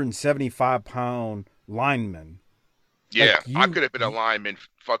 375-pound linemen. Yeah, I could have been a lineman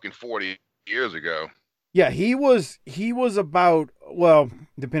fucking 40 years ago. Yeah, he was about, well,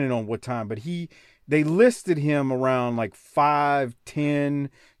 depending on what time, but they listed him around like 5'10",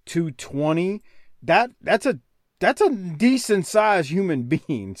 220. That's a decent sized human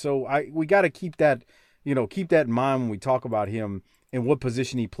being. So we got to keep that in mind when we talk about him and what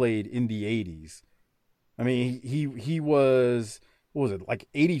position he played in the 80s. I mean, he was, what was it, like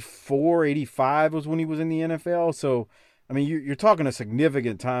 84, 85 was when he was in the NFL. So, I mean, you're talking a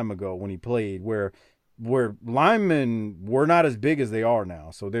significant time ago when he played, where linemen were not as big as they are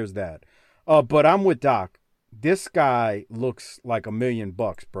now. So there's that. But I'm with Doc. This guy looks like $1 million,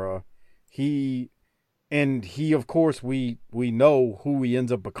 bro. He, of course, we know who he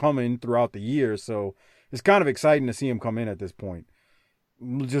ends up becoming throughout the year. So it's kind of exciting to see him come in at this point.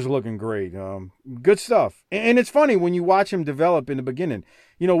 Just looking great. Good stuff. And it's funny when you watch him develop in the beginning.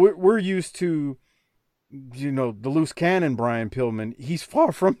 You know, we're used to, you know, the loose cannon Brian Pillman. He's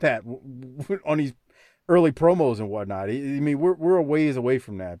far from that on these early promos and whatnot. I mean, we're a ways away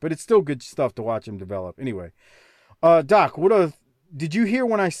from that, but it's still good stuff to watch him develop. Anyway, Doc, did you hear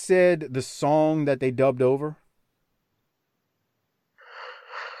when I said the song that they dubbed over?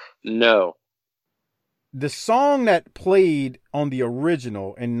 No. The song that played on the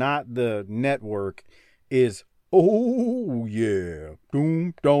original and not the network is "Oh Yeah,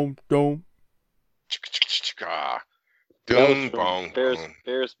 Doom Dum Dum." Doom bong.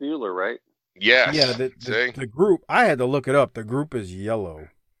 Ferris Bueller, right? Yes. Yeah, the group. I had to look it up. The group is Yellow.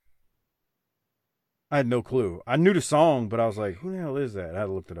 I had no clue. I knew the song, but I was like, "Who the hell is that?" I had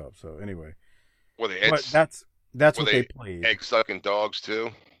to look it up. So anyway, but that's what they played. Egg sucking dogs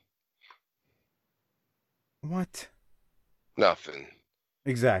too. What? Nothing.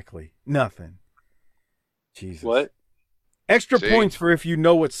 Exactly. Nothing. Jesus. What? Extra points for if you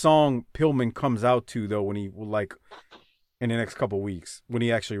know what song Pillman comes out to, though, when he like in the next couple weeks when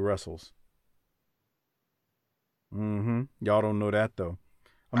he actually wrestles. Y'all don't know that though.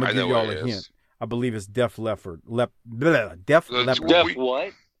 I'm gonna give y'all a hint. I believe it's Def Leppard. Def Leppard. Def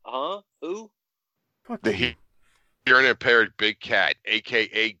what? Huh? Who? The hearing impaired big cat,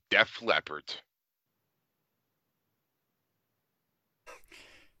 aka Def Leppard.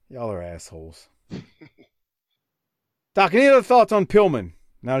 Y'all are assholes. Doc, any other thoughts on Pillman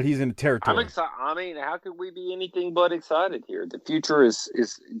now that he's in the territory? I'm excited. I mean, how could we be anything but excited here? The future is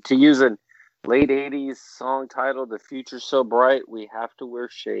to use a late 80s song title, "The Future's So Bright, We Have to Wear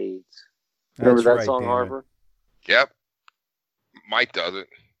Shades." Remember that song, Harper? Yep. Mike does it.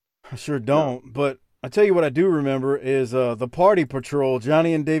 I sure don't, but I tell you what I do remember is the Party Patrol,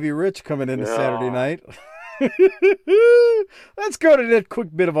 Johnny and Davey Rich coming in Saturday night. Let's go to that quick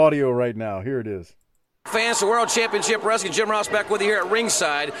bit of audio right now. Here it is. Fans, the World Championship Wrestling, Jim Ross back with you here at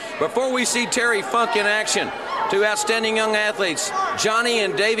ringside. Before we see Terry Funk in action, two outstanding young athletes, Johnny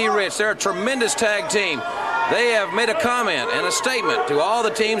and Davey Rich. They're a tremendous tag team. They have made a comment and a statement to all the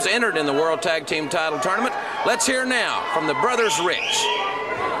teams entered in the World Tag Team Title Tournament. Let's hear now from the Brothers Rich.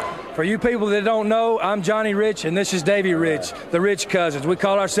 For you people that don't know, I'm Johnny Rich, and this is Davey Rich, the Rich Cousins. We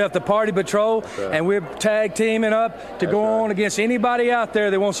call ourselves the Party Patrol, and we're tag teaming up to go on against anybody out there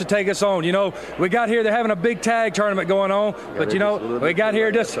that wants to take us on. You know, we got here, they're having a big tag tournament going on, but, you know, we got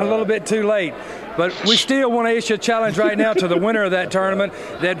here just a little bit too late. But we still want to issue a challenge right now to the winner of that tournament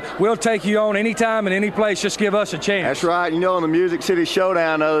that we'll take you on anytime and any place. Just give us a chance. That's right. You know, in the Music City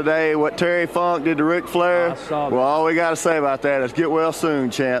Showdown the other day, what Terry Funk did to Ric Flair, well, all we got to say about that is get well soon,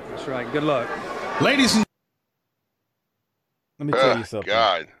 champ. That's right. Good luck. Ladies and... Let me tell you something.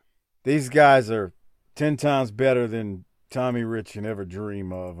 God. These guys are 10 times better than Tommy Rich can ever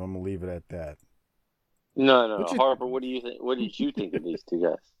dream of. I'm going to leave it at that. No. Harper, what do you think? What did you think of these two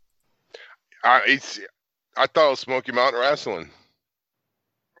guys? I thought it was Smoky Mountain Wrestling.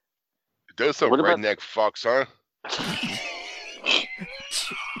 Those some redneck fucks, huh?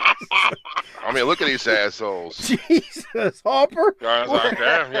 I mean, look at these assholes. Jesus, Harper. Guys like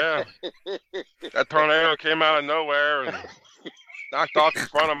that, yeah. That tornado came out of nowhere and knocked off the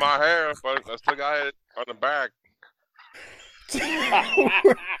front of my hair, but I still got it on the back.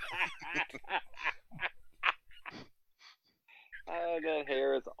 Oh, that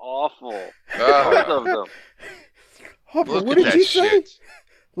hair is awful. Both of them. Harper, what did you say?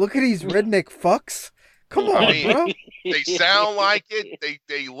 Look at these redneck fucks. Come on, bro. They sound like it.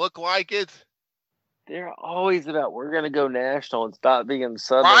 They look like it. They're always about, we're going to go national and stop being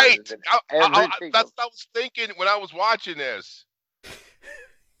Southern. Right. That's what I was thinking when I was watching this.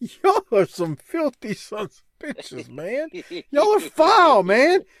 Y'all are some filthy sons of bitches, man. Y'all are foul,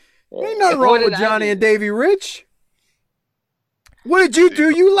 man. Ain't nothing wrong with Johnny and Davey Rich. What did you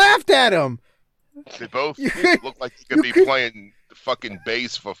do? You laughed at him. They both look like they could be playing the fucking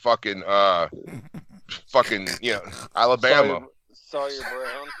bass for fucking, Alabama. Sawyer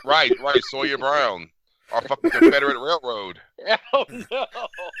Brown. Right, Sawyer Brown. Our fucking Confederate Railroad. Oh, no.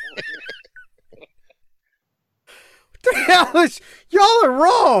 What the hell is... Y'all are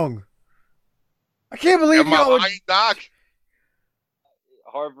wrong. I can't believe y'all are... Doc?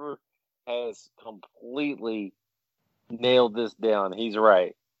 Harper has completely nailed this down. He's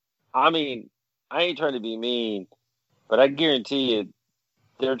right. I mean, I ain't trying to be mean, But I guarantee you,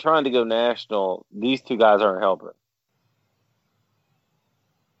 they're trying to go national. These two guys aren't helping.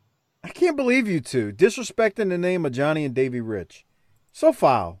 I can't believe you two disrespecting the name of Johnny and Davey Rich. So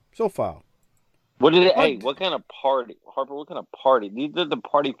foul. So foul. What did it? Hey, what kind of party, Harper? What kind of party? These are the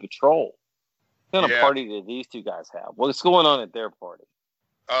party patrol. What kind of party did these two guys have? What's going on at their party?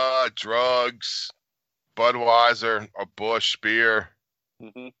 Drugs, Budweiser, a Busch beer.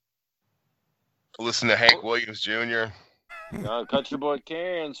 Mm-hmm. Listen to Hank Williams Jr. Country Boy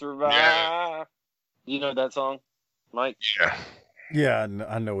can survive. Yeah. You know that song, Mike? Yeah. Yeah,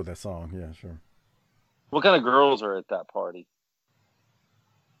 I know that song. Yeah, sure. What kind of girls are at that party?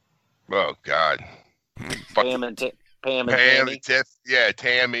 Oh, God. Pam and Tammy? Yeah,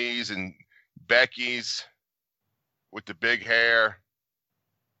 Tammy's and Becky's with the big hair.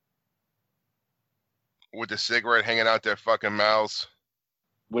 With the cigarette hanging out their fucking mouths.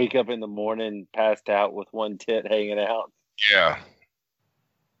 Wake up in the morning, passed out with one tit hanging out. Yeah.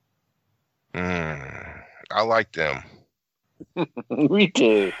 I like them. Me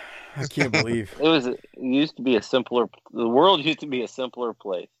too. I can't believe it used to be a simpler. The world used to be a simpler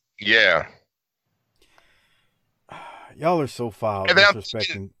place. Yeah. Y'all are so foul. And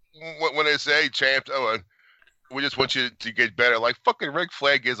Disrespecting. When they say, champ, we just want you to get better. Like, fucking Ric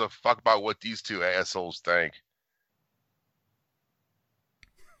Flair gives a fuck about what these two assholes think.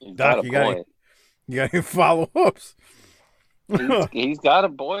 Doc, you got any follow-ups? he's got a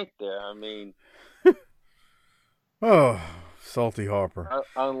point there. I mean, oh, salty Harper.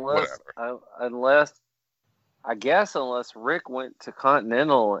 Unless Rick went to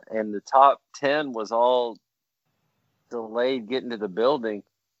Continental and the top 10 was all delayed getting to the building,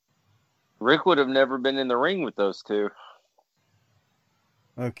 Rick would have never been in the ring with those two.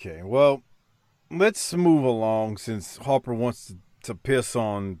 Okay, well, let's move along since Harper wants to piss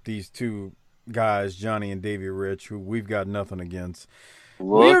on these two guys, Johnny and Davey Rich, who we've got nothing against.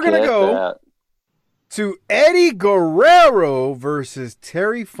 We're going to go to Eddie Guerrero versus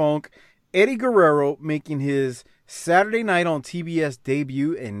Terry Funk. Eddie Guerrero making his Saturday Night on TBS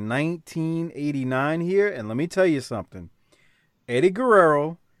debut in 1989 here. And let me tell you something. Eddie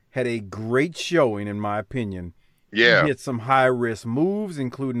Guerrero had a great showing, in my opinion. Yeah. He hit some high-risk moves,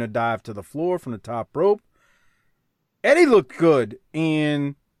 including a dive to the floor from the top rope. Eddie looked good,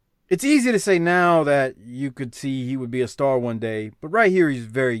 and it's easy to say now that you could see he would be a star one day, but right here he's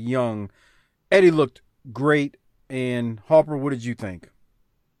very young. Eddie looked great, and Harper, what did you think?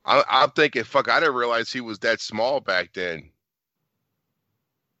 I'm thinking, fuck, I didn't realize he was that small back then.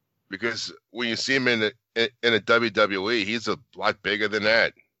 Because when you see him in a WWE, he's a lot bigger than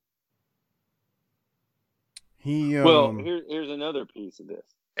that. Here's another piece of this.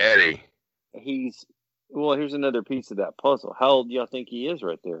 Eddie. Here's another piece of that puzzle. How old do y'all think he is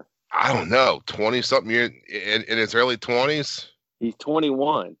right there? I don't know, 20-something years, in his early 20s? He's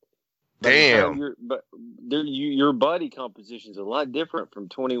 21. Damn. Your body composition is a lot different from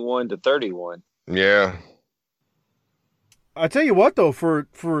 21 to 31. Yeah. I tell you what, though, for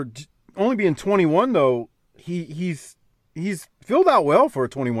only being 21, though, he's filled out well for a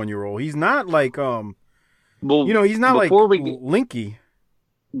 21-year-old. He's not like he's not like Linky.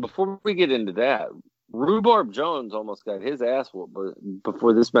 Before we get into that, Rhubarb Jones almost got his ass whooped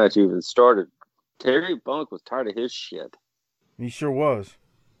before this match even started. Terry Funk was tired of his shit. He sure was.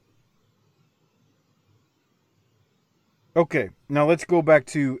 Okay, now let's go back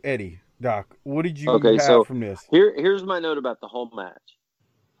to Eddie. Doc, what did you have from this? Here's my note about the whole match.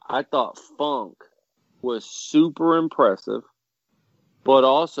 I thought Funk was super impressive, but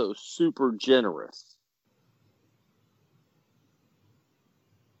also super generous.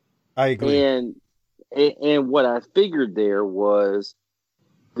 I agree. And what I figured there was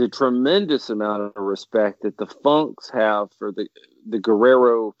the tremendous amount of respect that the Funks have for the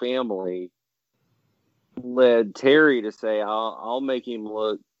Guerrero family led Terry to say, I'll make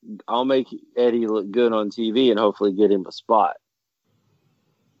Eddie look good on TV and hopefully get him a spot.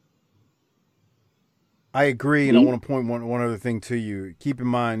 I agree, and I want to point one other thing to you. Keep in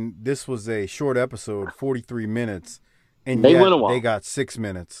mind, this was a short episode, 43 minutes, and they yet went a while. They got 6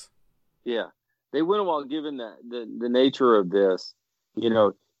 minutes. Yeah. They went a while given the nature of this. You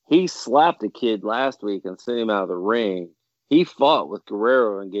know, he slapped a kid last week and sent him out of the ring. He fought with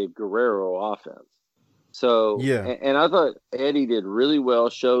Guerrero and gave Guerrero offense. So, yeah. And I thought Eddie did really well,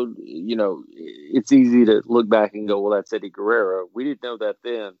 showed, it's easy to look back and go, well, that's Eddie Guerrero. We didn't know that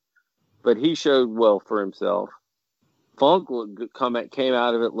then, but he showed well for himself. Funk came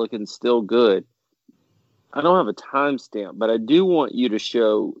out of it looking still good. I don't have a timestamp, but I do want you to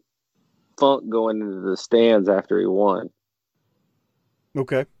show Funk going into the stands after he won.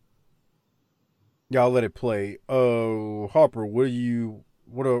 Okay. Yeah, I'll let it play. Harper, what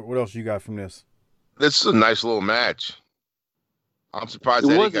else you got from this? This is a nice little match. I'm surprised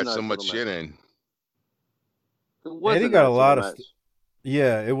Eddie got so much shit in. Eddie got a lot of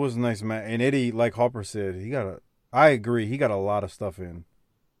yeah, it was a nice match. And Eddie, like Harper said, I agree, he got a lot of stuff in.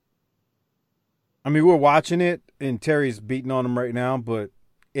 I mean, we're watching it, and Terry's beating on him right now, but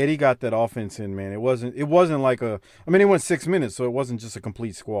Eddie got that offense in, man. It wasn't like it went 6 minutes, so it wasn't just a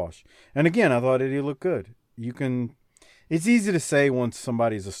complete squash. And again, I thought Eddie looked good. It's easy to say once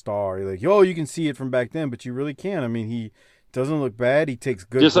somebody's a star. You're like, you can see it from back then, but you really can't. I mean, he doesn't look bad. He takes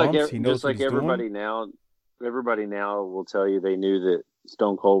good bumps. He knows what he's everybody doing. now. Everybody now will tell you they knew that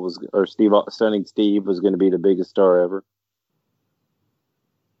Stone Cold Stunning Steve was going to be the biggest star ever.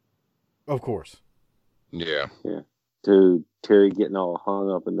 Of course. Yeah. Yeah. To Terry getting all hung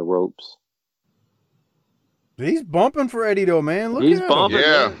up in the ropes. He's bumping for Eddie though, man. Look He's at bumping, him.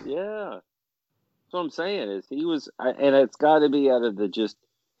 Yeah. Yeah. That's what I'm saying is he was, and it's got to be out of the just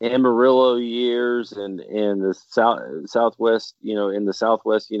Amarillo years and the Southwest, in the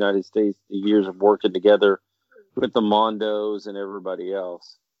Southwest United States, the years of working together with the Mondos and everybody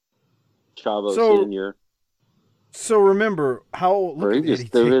else. Chavo Sr. So remember how he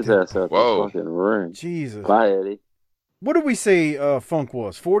just threw his ass out the fucking ring. Jesus. Bye, Eddie. What did we say Funk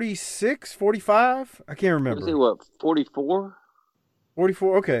was? 46, 45? I can't remember. Say what, 44?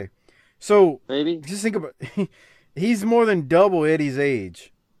 44, okay. So maybe just think about he's more than double Eddie's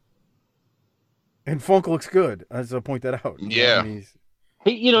age. And Funk looks good. I just point that out. Yeah.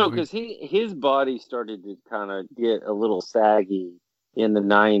 Because his body started to kind of get a little saggy in the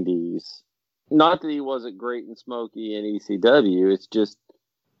 90s. Not that he wasn't great and smoky in ECW. It's just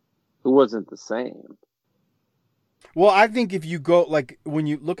it wasn't the same. Well, I think if you go, like, when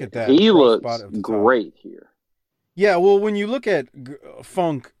you look at that. He looks great here. Yeah, well, when you look at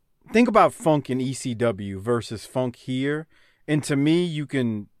Funk, think about Funk in ECW versus Funk here. And to me, you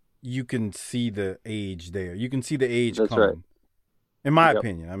can see the age there. You can see the age coming. Right. In my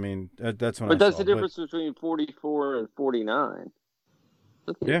opinion. I mean, that's when But that's the difference between 44 and 49.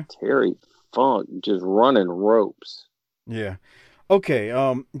 Look at Terry Funk just running ropes. Yeah. Okay,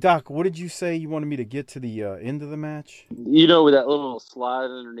 Doc, what did you say you wanted me to get to the end of the match? With that little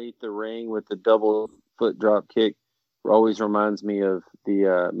slide underneath the ring with the double foot drop kick always reminds me of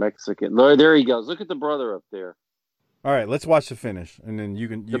the Mexican. There he goes. Look at the brother up there. All right, let's watch the finish, and then you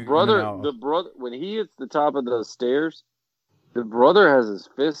can. The brother, when he hits the top of those stairs, the brother has his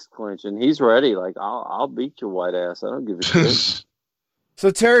fist clenched, and he's ready. Like, I'll beat your white ass. I don't give a shit. So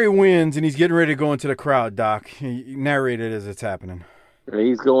Terry wins, and he's getting ready to go into the crowd, Doc. He narrated as it's happening.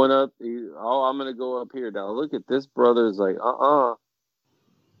 He's going up. I'm going to go up here. Now, look at this brother's like,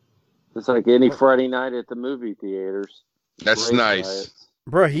 It's like any Friday night at the movie theaters. That's Great nice. Riots.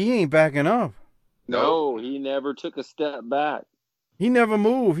 Bro, he ain't backing up. No, he never took a step back. He never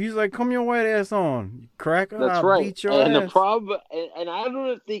moved. He's like, come your white ass on, you cracker. That's I'll right. Beat your and ass. the problem, and I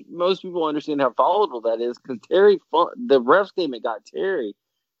don't think most people understand how volatile that is, because the refs came and got Terry,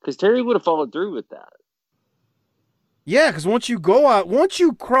 because Terry would have followed through with that. Yeah, because once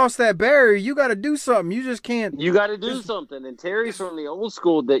you cross that barrier, you got to do something. You just can't. You got to do something, and Terry's from the old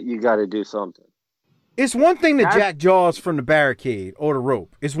school that you got to do something. It's one thing to jack jaws from the barricade or the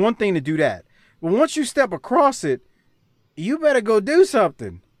rope. It's one thing to do that. But once you step across it, you better go do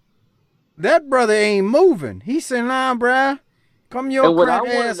something. That brother ain't moving. He said, nah, bruh. Come your crack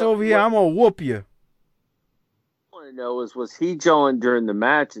ass over here. I'm going to whoop you. What I want to know is, was he jawing during the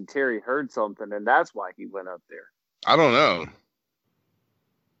match and Terry heard something, and that's why he went up there? I don't know.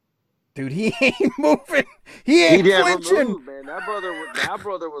 Dude, he ain't moving. He ain't flinching. Moved, man. That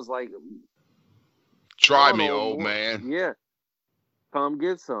brother was like, try me, old man. Yeah. Come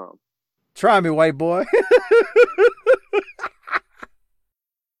get some. Try me, white boy.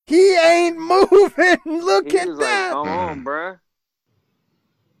 He ain't moving. Look at that. Like, come on, bruh.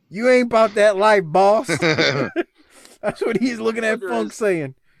 You ain't about that life, boss. That's what he's looking at Funk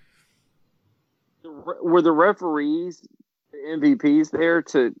saying. Were the referees, the MVPs there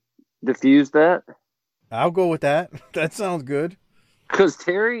to diffuse that? I'll go with that. That sounds good. Because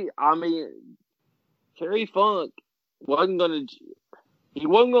Terry Funk wasn't going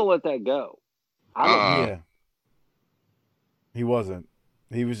to let that go. Yeah. He wasn't.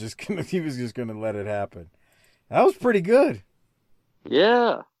 He was just gonna let it happen. That was pretty good.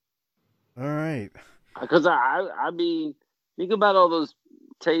 Yeah. All right. Because I mean, think about all those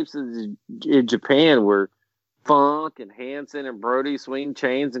tapes in Japan where Funk and Hanson and Brody swing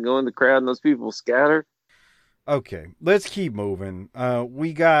chains and go in the crowd and those people scatter. Okay, let's keep moving.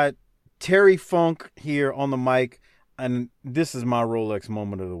 We got Terry Funk here on the mic, and this is my Rolex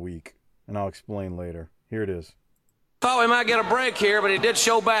moment of the week. and I'll explain later. Here it is. Thought we might get a break here, but he did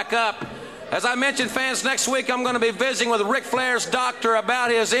show back up. As I mentioned, fans, next week I'm going to be visiting with Ric Flair's doctor about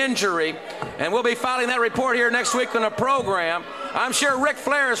his injury, and we'll be filing that report here next week on the program. I'm sure Ric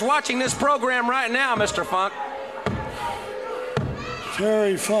Flair is watching this program right now, Mr. Funk.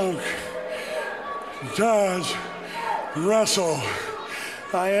 Terry Funk does wrestle.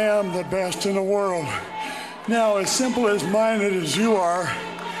 I am the best in the world. Now, as simple as minded as you are,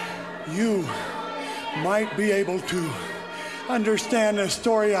 you might be able to understand the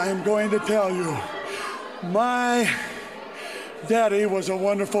story I am going to tell you. My daddy was a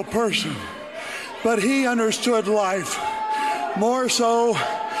wonderful person, but he understood life more so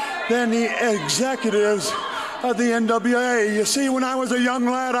than the executives of the NWA. You see, when I was a young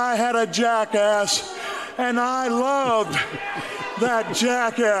lad, I had a jackass, and I loved that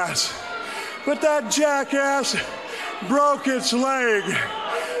jackass. But that jackass broke its leg.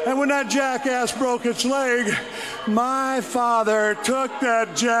 And when that jackass broke its leg, my father took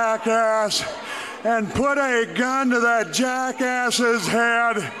that jackass and put a gun to that jackass's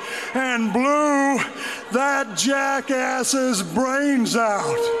head and blew that jackass's brains out.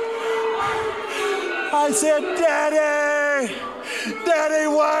 I said, Daddy, Daddy,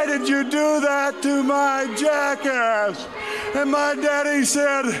 why did you do that to my jackass? And my daddy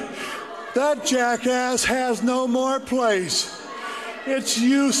said, that jackass has no more place. It's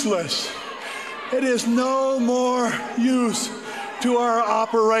useless. It is no more use to our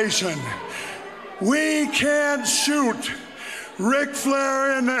operation. We can't shoot Ric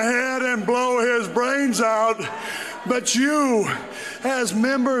Flair in the head and blow his brains out, but you, as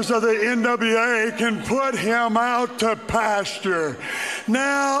members of the NWA, can put him out to pasture.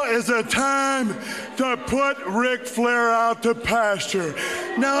 Now is the time to put Ric Flair out to pasture.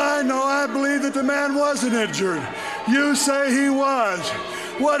 Now I believe that the man wasn't injured. You say he was.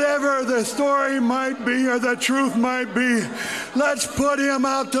 Whatever the story might be or the truth might be, let's put him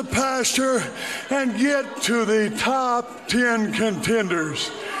out to pasture and get to the top 10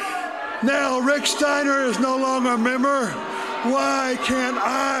 contenders. Now, Rick Steiner is no longer a member. Why can't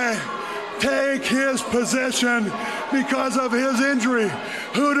I take his position because of his injury?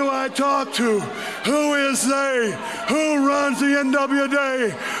 Who do I talk to? Who is they? Who runs the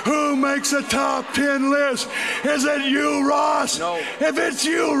NWA? Who makes a top 10 list? Is it you, Ross? No. If it's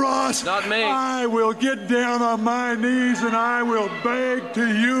you, Ross, not me. I will get down on my knees and I will beg to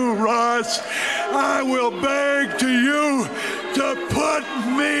you, Ross. I will beg to you to put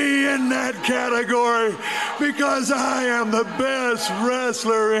me in that category because I am the best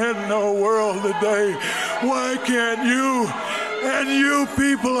wrestler in the world today. Why can't you and you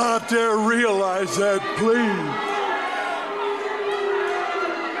people out there realize that, please?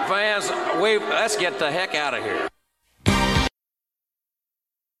 Fans, let's get the heck out of here.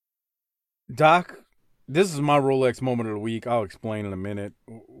 Doc, this is my Rolex moment of the week. I'll explain in a minute.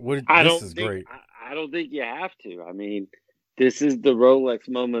 This is great. I don't think you have to. I mean, this is the Rolex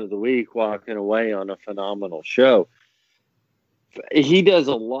moment of the week, walking away on a phenomenal show. He does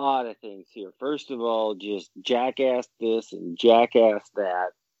a lot of things here. First of all, just jackass this and jackass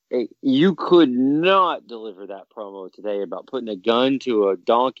that. You could not deliver that promo today about putting a gun to a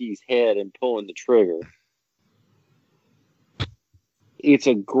donkey's head and pulling the trigger. It's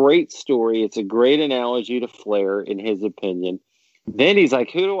a great story. It's a great analogy to Flair, in his opinion. Then he's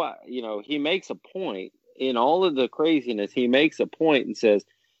like, who do I, he makes a point in all of the craziness. He makes a point and says,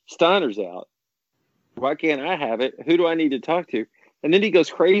 Steiner's out. Why can't I have it? Who do I need to talk to? And then he goes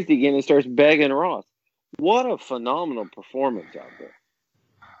crazy again and starts begging Ross. What a phenomenal performance out there.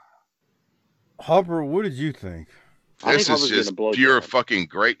 Harper, what did you think? This is just pure fucking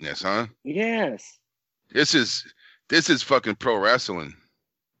greatness, huh? Yes. This is fucking pro wrestling.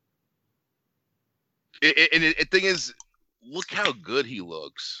 And the thing is, look how good he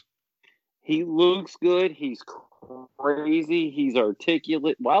looks. He looks good. He's crazy. He's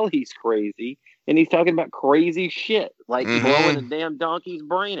articulate while he's crazy. And he's talking about crazy shit, like blowing a damn donkey's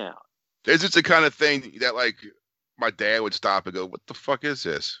brain out. This is the kind of thing that, like, my dad would stop and go, what the fuck is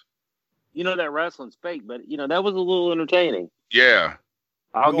this? That wrestling's fake, but, that was a little entertaining. Yeah.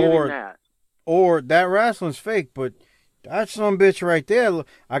 I'll give him that. Or that wrestling's fake, but that some bitch right there,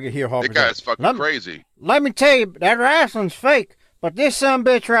 I could hear Harper. That guy's fucking crazy. Let me tell you, that wrestling's fake, but this some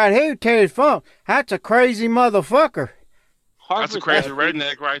bitch right here, Terry Funk, that's a crazy motherfucker. That's a crazy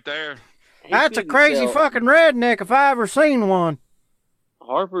redneck right there. That's a crazy fucking redneck if I ever seen one.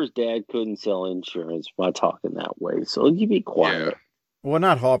 Harper's dad couldn't sell insurance by talking that way, so you be quiet. Yeah. Well,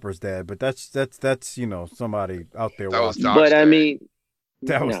 not Harper's dad, but that's somebody out there. That was Doc's but dad. I mean,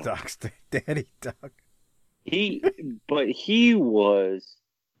 that was Doc's dad, Daddy Doc. He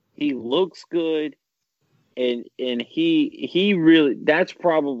He looks good, and he really, that's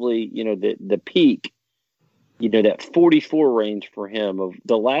probably, the peak, that 44 range for him of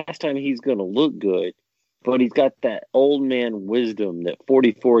the last time he's going to look good. But he's got that old man wisdom that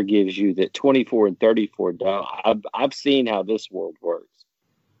 44 gives you that 24 and 34 don't. I've seen how this world works,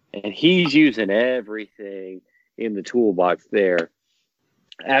 and he's using everything in the toolbox there.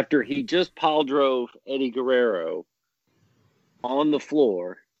 After he just pile drove Eddie Guerrero on the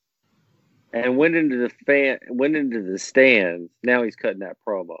floor and went into the stands, now he's cutting that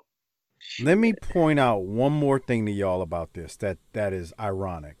promo. Let me point out one more thing to y'all about this that is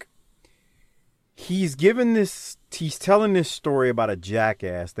ironic. He's telling this story about a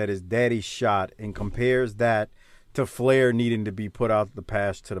jackass that his daddy shot and compares that to Flair needing to be put out the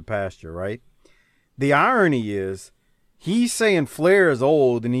pasture, right? The irony is he's saying Flair is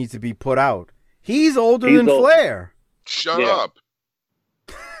old and needs to be put out. He's older than Flair. Shut up.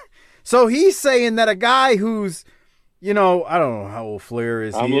 So he's saying that a guy who's, I don't know how old Flair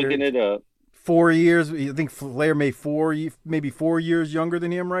is. I'm looking it up. 4 years. I think Flair maybe 4 years younger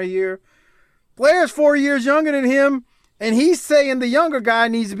than him right here. Flair's 4 years younger than him, and he's saying the younger guy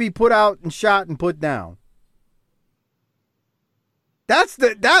needs to be put out and shot and put down.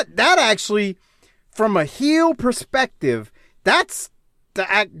 That actually, from a heel perspective, that's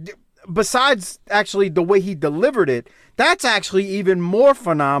besides actually the way he delivered it, that's actually even more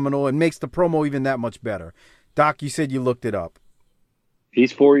phenomenal and makes the promo even that much better. Doc, you said you looked it up.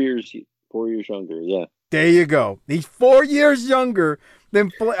 He's 4 years younger, yeah. There you go. He's 4 years younger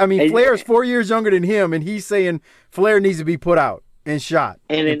than Flair's 4 years younger than him, and he's saying Flair needs to be put out and shot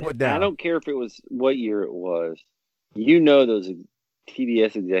and put down. I don't care if it was what year it was. Those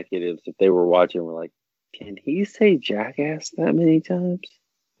TBS executives, if they were watching, were like, can he say jackass that many times?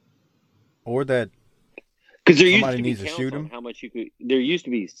 Or that because there used somebody to be needs to shoot him. How much you could? There used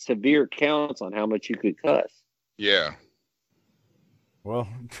to be severe counts on how much you could cuss. Yeah. Well,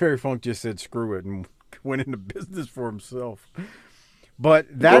 Terry Funk just said screw it and went into business for himself. But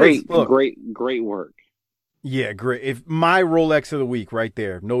that is great work. Yeah, great. If my Rolex of the week right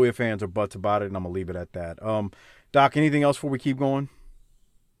there, no ifs, ands, or buts about it, and I'm gonna leave it at that. Doc, anything else before we keep going?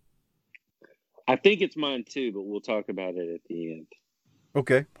 I think it's mine too, but we'll talk about it at the end.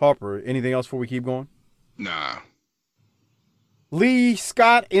 Okay, Harper. Anything else before we keep going? Nah. Lee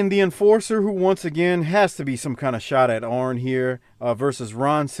Scott in the Enforcer, who once again has to be some kind of shot at Arn here, versus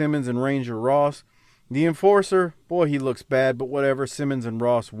Ron Simmons and Ranger Ross. The Enforcer, boy, he looks bad, but whatever. Simmons and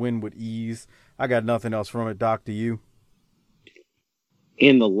Ross win with ease. I got nothing else from it. Doc, to you?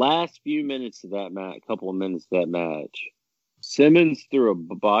 In the last few minutes of that match, couple of minutes of that match, Simmons threw a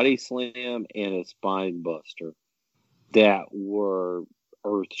body slam and a spine buster that were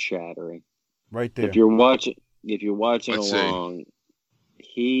earth-shattering. Right there. If you're watching along,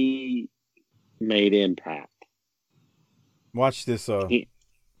 he made impact. Watch this.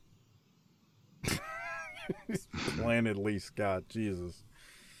 Landed Lee Scott. Jesus.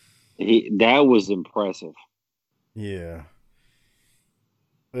 That was impressive. Yeah.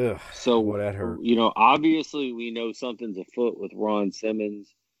 Ugh, so that hurt. Obviously we know something's afoot with Ron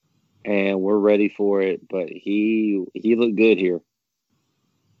Simmons, and we're ready for it. But he looked good here.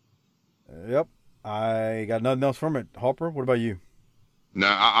 Yep. I got nothing else from it. Harper, what about you? No,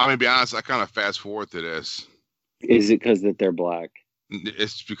 I'm gonna be honest. I kind of fast forward to this. Is it because that they're black?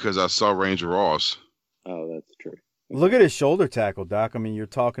 It's because I saw Ranger Ross. Oh, that's true. Look at his shoulder tackle, Doc. I mean, you're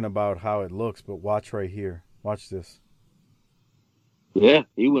talking about how it looks, but watch right here. Watch this. Yeah,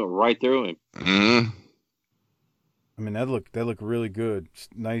 he went right through him. Mm-hmm. I mean, that looked really good.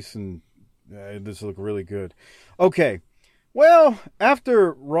 Nice and this looked really good. Okay. Well,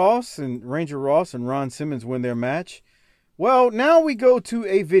 after Ranger Ross and Ron Simmons win their match, well, now we go to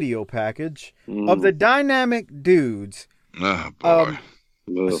a video package of the Dynamic Dudes. Oh, boy.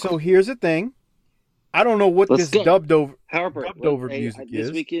 So here's the thing. I don't know what dubbed over music is.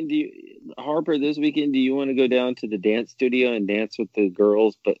 This weekend, do you want to go down to the dance studio and dance with the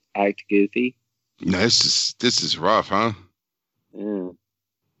girls but act goofy? No, this is rough, huh? Yeah.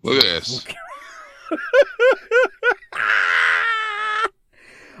 Look at this.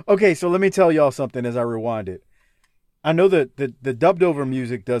 Okay, so let me tell y'all something as I rewind it. I know that the dubbed over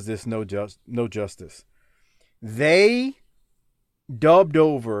music does this no justice. They dubbed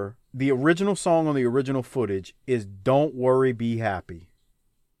over the original song on the original footage is "Don't Worry, Be Happy."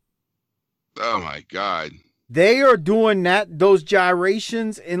 Oh my God! They are doing those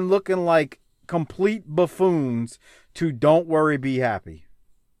gyrations and looking like complete buffoons to "Don't Worry, Be Happy."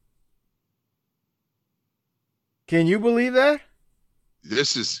 Can you believe that?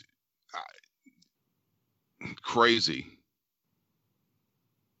 This is crazy.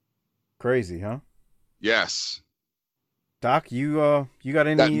 Crazy, huh? Yes. Doc, you got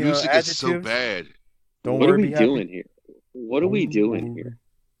any That music adjectives? is so bad. Don't what worry, are we be happy. doing here? What are we doing here?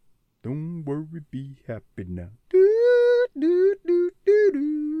 Don't worry, be happy now.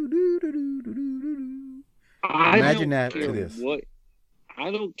 Imagine that to this.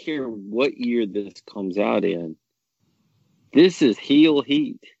 I don't care what year this comes out in. This is heel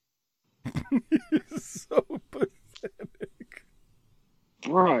heat. So pathetic.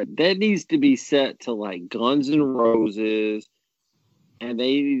 Bro, that needs to be set to like Guns N' Roses. And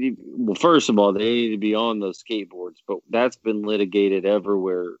they need to, well, first of all, they need to be on those skateboards, but that's been litigated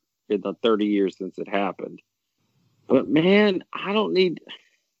everywhere in the 30 years since it happened. But man, I don't need.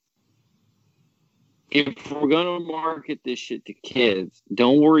 If we're gonna market this shit to kids,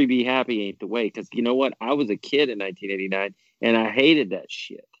 don't worry, be happy ain't the way. Because you know what? I was a kid in 1989, and I hated that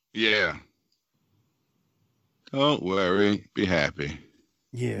shit. Yeah. Don't worry, be happy.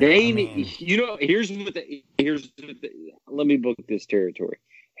 Yeah. They need, you know, let me book this territory.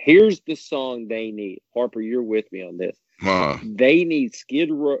 Here's the song they need. Harper, you're with me on this. They need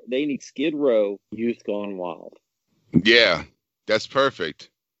Skid Row. They need Skid Row. Youth Gone Wild. Yeah, that's perfect.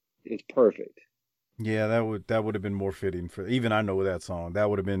 It's perfect. Yeah, that would have been more fitting for. Even I know that song. That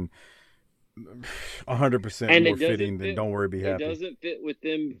would have been 100% more fitting than "Don't Worry, Be Happy." It doesn't fit with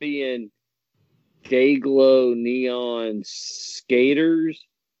them being day glow neon skaters,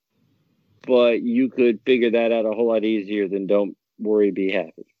 but you could figure that out a whole lot easier than "Don't Worry, Be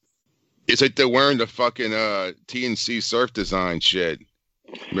Happy." It's like they're wearing the fucking TNC surf design shit.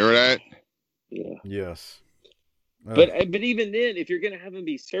 Remember that? Yeah. Yes. But even then, if you're gonna have them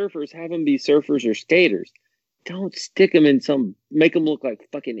be surfers or skaters. Don't stick them in make them look like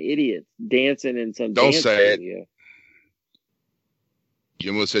fucking idiots dancing in some. Don't dance say video. it.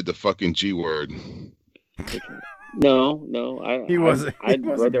 You almost said the fucking G word. No, He wasn't. I'd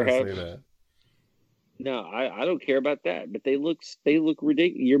rather have. Say that. No, I don't care about that. But they look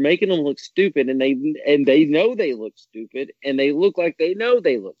ridiculous. You're making them look stupid, and they know they look stupid, and they look like they know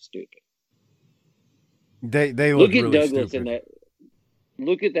they look stupid. They look at really Douglas stupid. in that.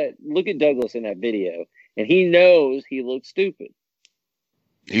 Look at Douglas in that video, and he knows he looks stupid.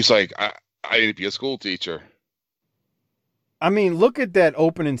 He's like, I need to be a school teacher. I mean, look at that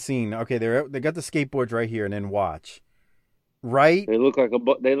opening scene. Okay, they got the skateboards right here, and then watch. Right? They look like a.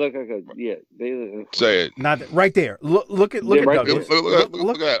 Say it. Not right there. Look at Douglas.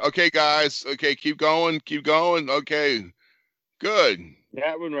 Look at that. Okay, guys. Okay, keep going. Okay, good.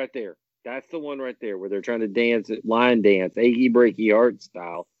 That one right there. That's the one right there where they're trying to dance, line dance, achy breaky heart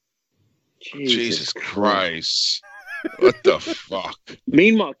style. Jesus Christ. What the fuck?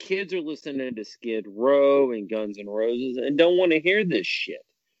 Meanwhile, kids are listening to Skid Row and Guns N' Roses and don't want to hear this shit.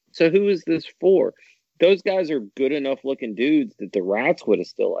 So who is this for? Those guys are good enough looking dudes that the Rats would have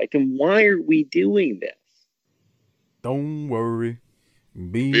still liked. And why are we doing this? Don't worry.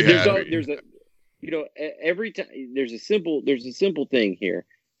 Be happy. Every time there's a simple thing here.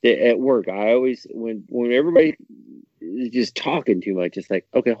 At work, I always when everybody is just talking too much, it's like,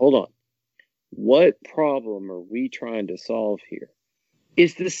 okay, hold on. What problem are we trying to solve here?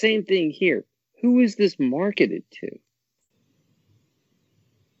 It's the same thing here. Who is this marketed to?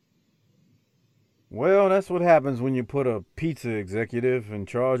 Well, that's what happens when you put a pizza executive in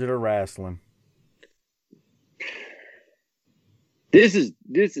charge of the wrestling. This is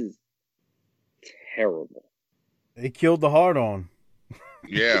terrible. They killed the hard-on.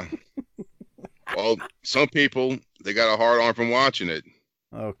 Yeah. Well, some people, they got a hard on from watching it.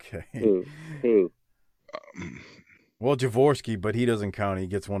 Okay. Who? Well, Jaworski, but he doesn't count. He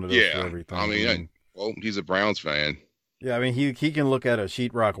gets one of those for everything. I mean, well, he's a Browns fan. Yeah, I mean, he can look at a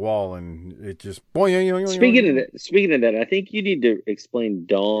sheetrock wall and it just... Speaking of that, I think you need to explain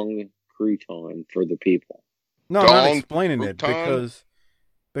Dong Crouton for the people. No, I'm not explaining it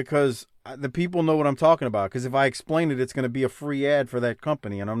because the people know what I'm talking about. Because if I explain it, it's going to be a free ad for that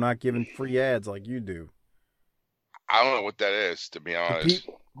company, and I'm not giving free ads like you do. I don't know what that is, to be honest.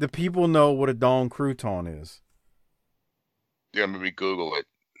 The people know what a Dong Crouton is. Yeah, maybe Google it.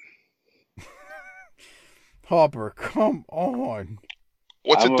 Harper, come on.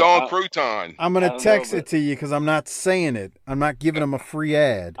 What's a Dong Crouton? I'm going to text it to you because I'm not saying it. I'm not giving them a free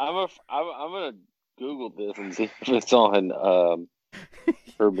ad. I'm going to Google this and see if it's on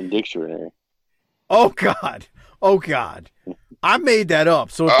Urban Dictionary. Oh God. I made that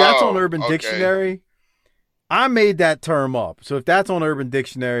up. So if that's on Urban Dictionary, I made that term up. So if that's on Urban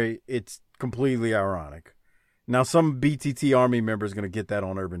Dictionary, it's completely ironic. Now some BTT Army member is going to get that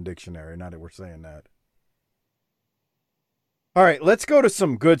on Urban Dictionary, now that we're saying that. All right, let's go to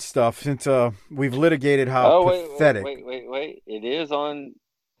some good stuff since we've litigated how pathetic. Wait. It is on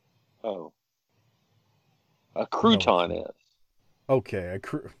Oh. A crouton is. Okay,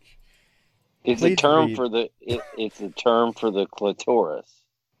 It's a term for the. It's a term for the clitoris.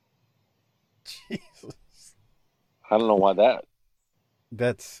 Jesus. I don't know why that.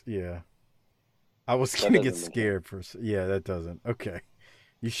 That's I was gonna get scared for. Yeah, that doesn't. Okay,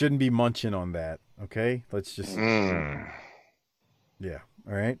 you shouldn't be munching on that. Okay, let's just. Yeah.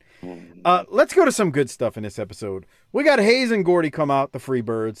 All right. Let's go to some good stuff in this episode. We got Hayes and Gordy come out, the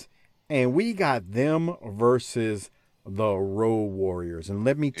Freebirds, and we got them versus the Road Warriors. And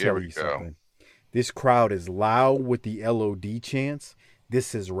let me tell you something. This crowd is loud with the LOD chants.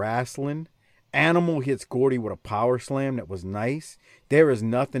 This is wrestling. Animal hits Gordy with a power slam that was nice. There is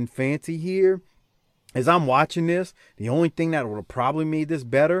nothing fancy here. As I'm watching this, the only thing that would have probably made this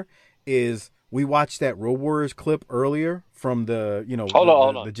better is we watched that Road Warriors clip earlier from the, Hold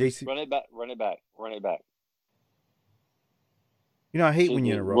on. The JC. Run it back. I hate when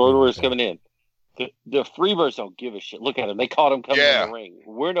you interrupt. Road Warriors coming in. The Freebirds don't give a shit. Look at them. They caught them coming in the ring.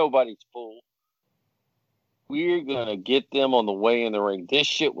 We're nobody's fool. We're going to get them on the way in the ring. This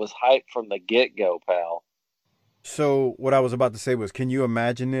shit was hyped from the get-go, pal. So what I was about to say was, can you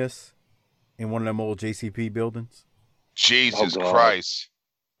imagine this in one of them old JCP buildings? Jesus Christ.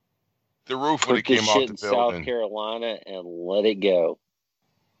 The roof would have came off the building. South Carolina and let it go.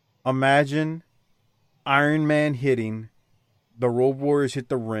 Imagine Iron Man hitting, the Road Warriors hit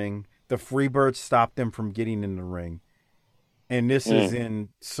the ring, the Freebirds stop them from getting in the ring. And this is in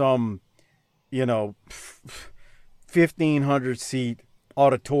some, 1,500 seat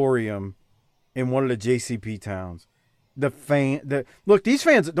auditorium in one of the JCP towns. Look, these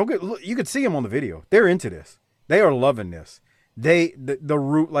fans, you could see them on the video. They're into this. They are loving this. The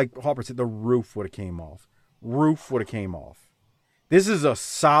roof, like Harper said, the roof would have came off. This is a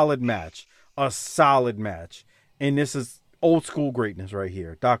solid match. And this is old school greatness right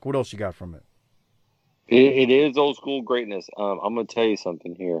here. Doc, what else you got from it? It is old school greatness. I'm going to tell you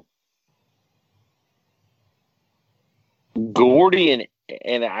something here. Gordy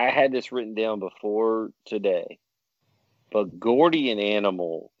and I had this written down before today, but Gordy and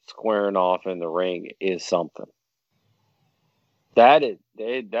Animal squaring off in the ring is something.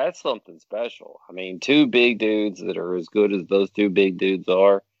 That's something special. I mean, two big dudes that are as good as those two big dudes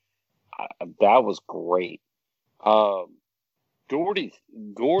are. That was great. Gordy.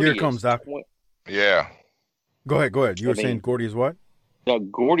 Here comes Doc. Yeah. Go ahead. You were saying Gordy is what? No,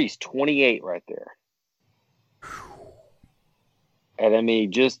 Gordy's 28 right there. And I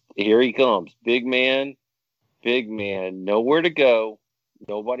mean, just here he comes. Big man, nowhere to go.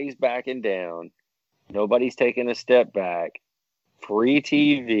 Nobody's backing down. Nobody's taking a step back. Free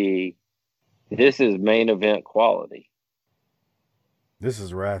TV. This is main event quality. This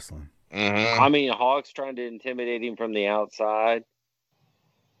is wrestling. I mean, Hawk's trying to intimidate him from the outside.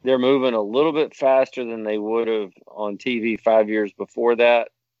 They're moving a little bit faster than they would have on TV 5 years before that.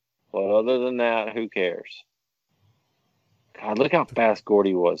 But other than that, who cares? God, look how fast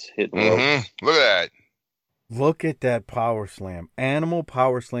Gordy was hitting ropes. Look at that. Look at that power slam. Animal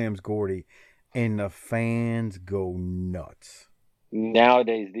power slams Gordy, and the fans go nuts.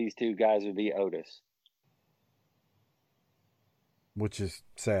 Nowadays, these two guys would be Otis. Which is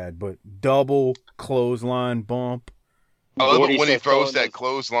sad, but double clothesline bump. Oh, look, when he throws that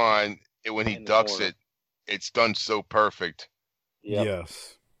clothesline, when he ducks it, it's done so perfect. Yep.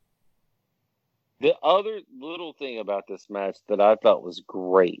 Yes. The other little thing about this match that I thought was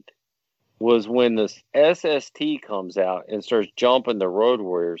great was when the SST comes out and starts jumping the Road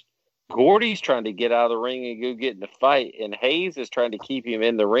Warriors. Gordy's trying to get out of the ring and go get in the fight, and Hayes is trying to keep him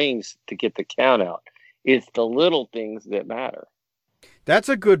in the rings to get the count out. It's the little things that matter. That's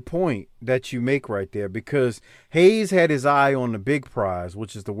a good point that you make right there, because Hayes had his eye on the big prize,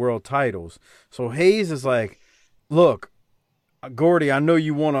 which is the world titles. So Hayes is like, look, Gordy, I know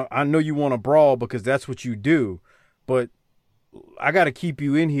you want to brawl because that's what you do, but I got to keep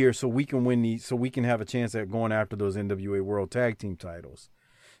you in here so we can win these, so we can have a chance at going after those NWA World Tag Team titles.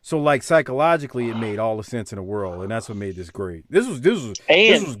 So like psychologically, it made all the sense in the world, and that's what made this great. This was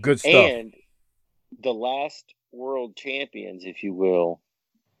good stuff. And the last world champions, if you will,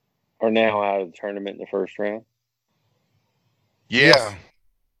 are now out of the tournament in the first round. Yeah.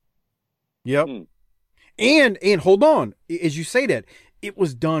 Yep. And hold on, as you say that, it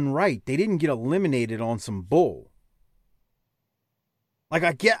was done right. They didn't get eliminated on some bull. Like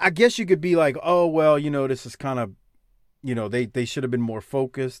I guess you could be like, oh well, this is kind of, they should have been more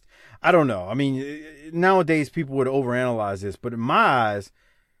focused. I don't know. I mean, nowadays people would overanalyze this, but in my eyes,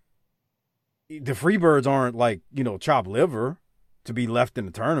 the Freebirds aren't like, chopped liver to be left in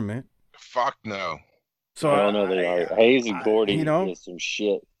the tournament. Fuck no. So I know they are. Hayes and Gordy did some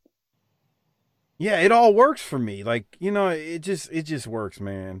shit. Yeah, it all works for me. Like, it just works,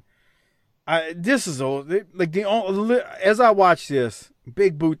 man. This is old. Like as I watch this,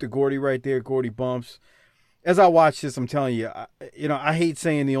 big boot to Gordy right there. Gordy bumps. As I watch this, I'm telling you, I hate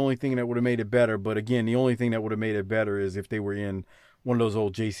saying the only thing that would have made it better, but again, the only thing that would have made it better is if they were in one of those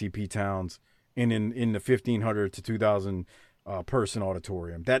old JCP towns and in the 1,500 to 2,000 person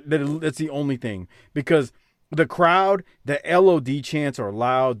auditorium. That's the only thing, because the crowd, the LOD chants are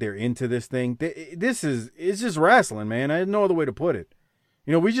loud. They're into this thing. It's just wrestling, man. I had no other way to put it.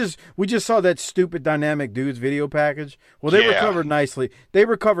 We just saw that stupid Dynamic Dudes video package. Well, they recovered nicely. They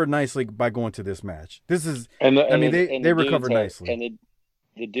recovered nicely by going to this match. This is, they recovered nicely. And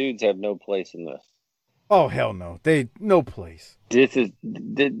the dudes have no place in this. Oh, hell no. No place. This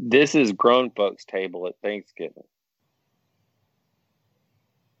is grown folks' table at Thanksgiving.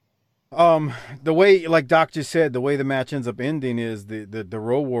 The way, like Doc just said, the way the match ends up ending is the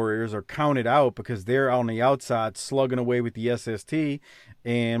Road Warriors are counted out because they're on the outside slugging away with the SST,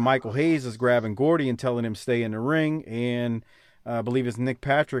 and Michael Hayes is grabbing Gordy and telling him stay in the ring, and I believe it's Nick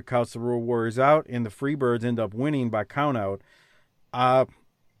Patrick counts the Road Warriors out, and the Freebirds end up winning by count out.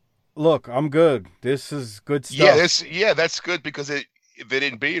 Look, I'm good. This is good stuff. Yeah, that's good because they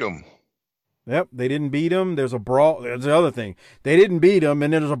didn't beat them. Yep, they didn't beat him. There's a brawl. There's the other thing. They didn't beat him,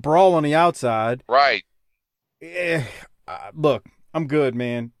 and there's a brawl on the outside. Right. Look, I'm good,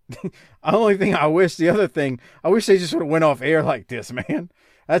 man. The only thing I wish they just would have went off air like this, man.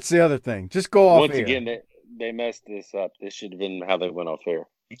 That's the other thing. Just go off Once air. Once again, they messed this up. This should have been how they went off air.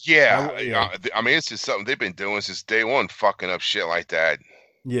 Yeah. I mean, it's just something they've been doing since day one, fucking up shit like that.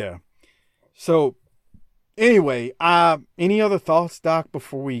 Yeah. So, anyway, any other thoughts, Doc,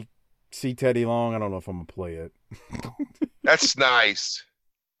 before we see Teddy Long? I don't know if I'm going to play it. That's nice.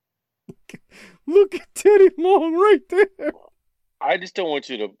 Look at Teddy Long right there. I just don't want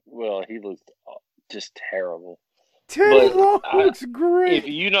you to. Well, he looks just terrible. Teddy Long looks great. If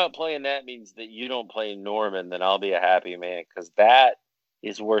you not playing that means that you don't play Norman, then I'll be a happy man, because that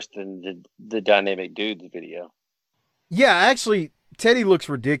is worse than the Dynamic Dudes video. Yeah, actually, Teddy looks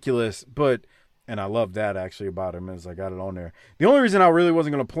ridiculous, and I love that actually about him as I got it on there. The only reason I really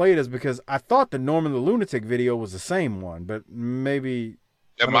wasn't going to play it is because I thought the Norman the Lunatic video was the same one, but maybe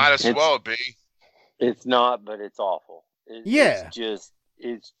it might as well be. It's not, but it's awful. It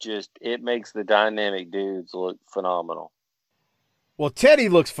makes the Dynamic Dudes look phenomenal. Well, Teddy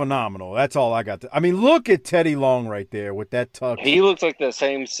looks phenomenal. That's all I got. I mean, look at Teddy Long right there with that tux. He looks like the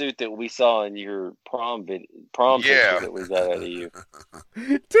same suit that we saw in your prom picture that we got out of you.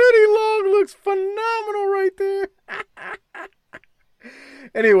 Teddy Long looks phenomenal right there.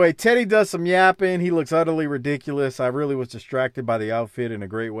 Anyway, Teddy does some yapping. He looks utterly ridiculous. I really was distracted by the outfit in a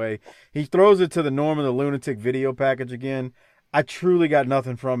great way. He throws it to the Norman the Lunatic video package again. I truly got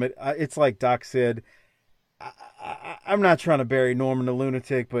nothing from it. It's like Doc said. I'm not trying to bury Norman the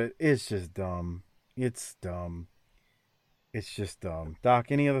Lunatic, but it's just dumb. It's dumb. It's just dumb.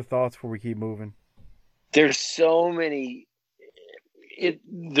 Doc, any other thoughts before we keep moving? There's so many.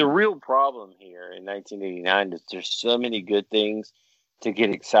 The real problem here in 1989 is there's so many good things to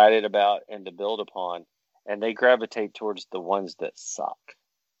get excited about and to build upon, and they gravitate towards the ones that suck.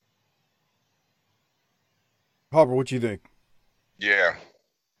 Harper, what you think? Yeah,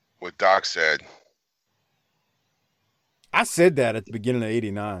 what Doc said. I said that at the beginning of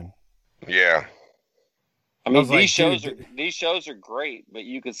 '89. Yeah. I mean, these shows are great, but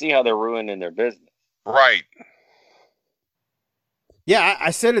you can see how they're ruining their business. Right. Yeah,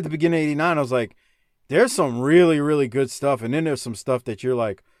 I said at the beginning of '89, I was like, there's some really, really good stuff, and then there's some stuff that you're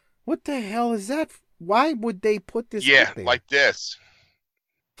like, what the hell is that? Why would they put this? Yeah, like this.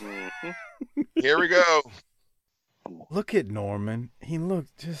 Mm-hmm. Here we go. Look at Norman. He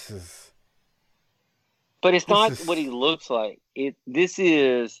looked just as. But it's not what he looks like. This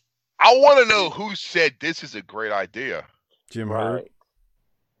is. I want to know who said this is a great idea. Jim Herd.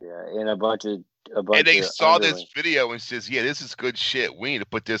 Yeah, and a bunch of. And they saw this video and says, "Yeah, this is good shit. We need to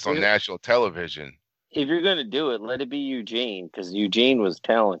put this on national television." If you're gonna do it, let it be Eugene, because Eugene was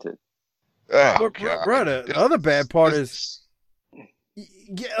talented. Oh, look, brother. The other bad part is.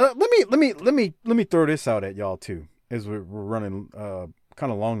 Yeah, let me throw this out at y'all too, as we're running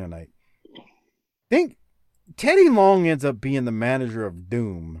kind of long tonight. Think Teddy Long ends up being the manager of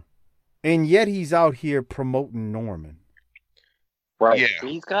Doom, and yet he's out here promoting Norman. Right. Yeah.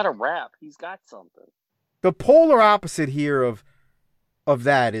 He's got a rap. He's got something. The polar opposite here of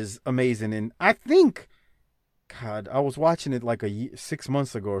that is amazing. And I think, God, I was watching it like 6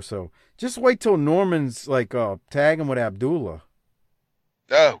 months ago or so. Just wait till Norman's like tagging with Abdullah.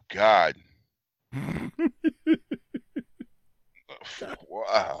 Oh, God.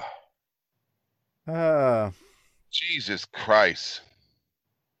 Wow. Jesus Christ.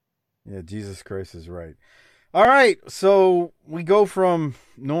 Yeah, Jesus Christ is right. All right, so we go from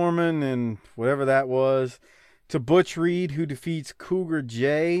Norman and whatever that was to Butch Reed, who defeats Cougar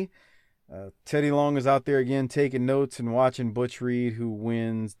J. Teddy Long is out there again taking notes and watching Butch Reed, who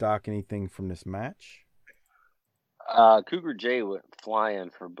wins. Doc, anything from this match? Cougar J went flying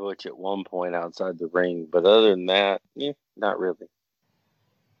for Butch at one point outside the ring, but other than that, not really.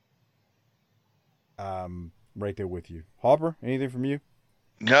 Right there with you. Harper, anything from you?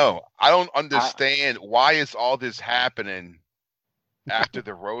 No, I don't understand why is all this happening after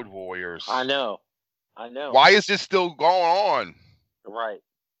the Road Warriors. I know. Why is this still going on? Right.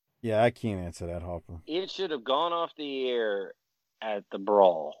 Yeah, I can't answer that, Harper. It should have gone off the air at the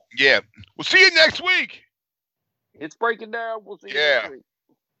Brawl. Yeah. We'll see you next week. It's breaking down. We'll see you next week.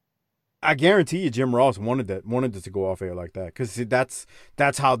 I guarantee you Jim Ross wanted it to go off air like that, because that's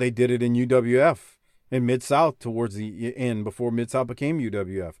how they did it in UWF. In Mid-South towards the end before Mid-South became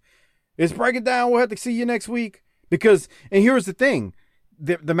UWF. It's breaking down. We'll have to see you next week. And here's the thing.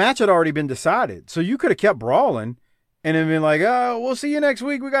 The match had already been decided. So you could have kept brawling and then been like, oh, we'll see you next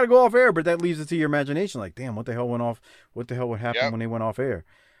week. We got to go off air. But that leaves it to your imagination. Like, damn, what the hell went off? What the hell would happen when they went off air?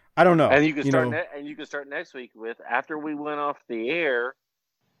 I don't know. And you can start next week with, after we went off the air,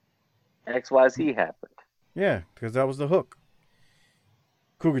 XYZ happened. Yeah, because that was the hook.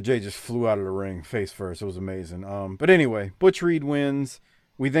 Cougar J just flew out of the ring face first. It was amazing. But anyway, Butch Reed wins.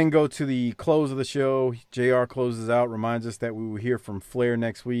 We then go to the close of the show. JR closes out, reminds us that we will hear from Flair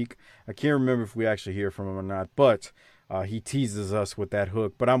next week. I can't remember if we actually hear from him or not, but he teases us with that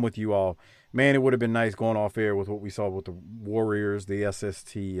hook. But I'm with you all. Man, it would have been nice going off air with what we saw with the Warriors, the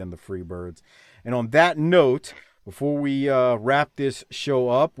SST, and the Freebirds. And on that note, before we wrap this show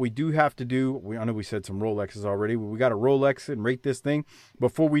up, we do have to I know we said some Rolexes already, but we got to Rolex and rate this thing.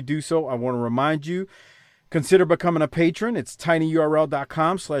 Before we do so, I want to remind you, consider becoming a patron. It's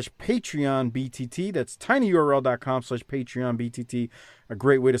tinyurl.com/PatreonBTT. That's tinyurl.com/PatreonBTT. A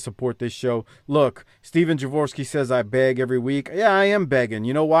great way to support this show. Look, Steven Jaworski says I beg every week. Yeah, I am begging.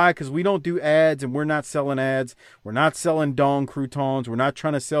 You know why? Because we don't do ads, and we're not selling ads. We're not selling Dong croutons. We're not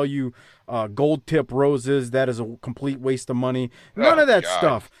trying to sell you gold tip roses. That is a complete waste of money. None of that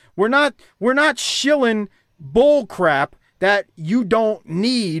stuff. We're not shilling bull crap that you don't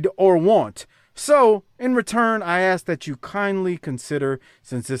need or want. So, in return, I ask that you kindly consider,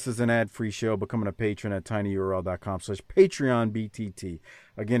 since this is an ad-free show, becoming a patron at tinyurl.com/PatreonBTT.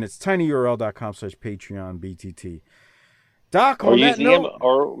 Again, it's tinyurl.com/PatreonBTT. Doc, on that note,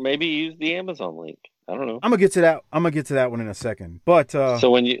 or maybe use the Amazon link. I don't know. I'm gonna get to that one in a second. But so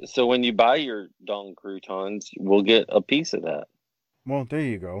when you buy your Dong croutons, we'll get a piece of that. Well, there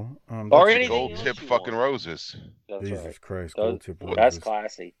you go. Or anything gold tip fucking roses. That's Jesus right. Christ, gold tip roses. That's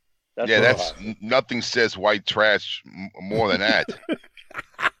classy. That's nothing says white trash more than that.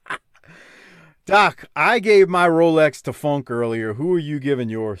 Doc, I gave my Rolex to Funk earlier. Who are you giving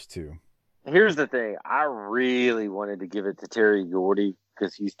yours to? Here's the thing. I really wanted to give it to Terry Gordy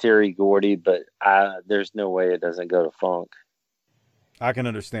because he's Terry Gordy, but there's no way it doesn't go to Funk. I can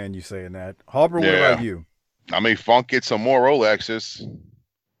understand you saying that. Harper, what about you? I mean, Funk gets some more Rolexes.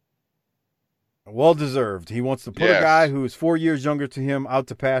 Well deserved. He wants to put a guy who is 4 years younger to him out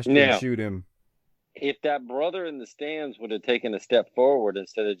to pasture and shoot him. If that brother in the stands would have taken a step forward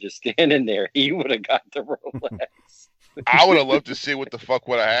instead of just standing there, he would have got the Rolex. I would have loved to see what the fuck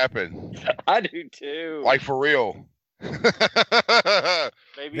would have happened. I do too. Like for real. They'd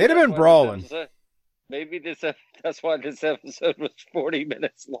have been brawling. Maybe that's why this episode was 40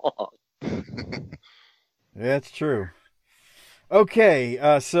 minutes long. That's true. Okay,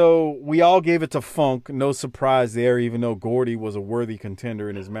 so we all gave it to Funk. No surprise there, even though Gordy was a worthy contender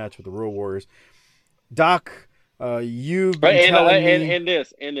in his match with the Road Warriors. Doc, you've been telling me... And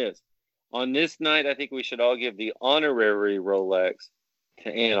this. On this night, I think we should all give the honorary Rolex to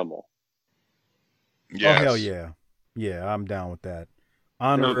Animal. Yes. Oh, hell yeah. Yeah, I'm down with that.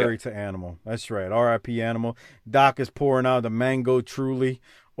 Honorary to Animal. That's right. R.I.P. Animal. Doc is pouring out the Mango Truly.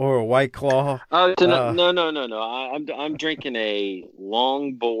 Or a White Claw. No. I'm drinking a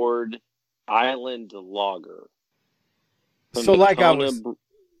Longboard Island Lager. So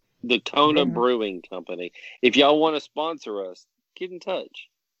the Kona Brewing Company. If y'all want to sponsor us, get in touch.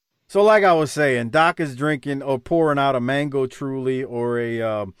 So like I was saying, Doc is drinking or pouring out a Mango Truly or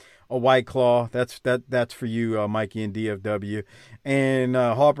a White Claw. That's for you, Mikey and DFW. And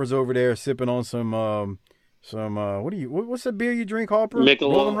Harper's over there sipping on some what's the beer you drink, Harper?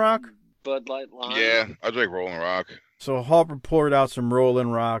 Michelob, Rolling Rock? Bud Light Lime. Yeah, I drink Rolling Rock. So Harper poured out some Rolling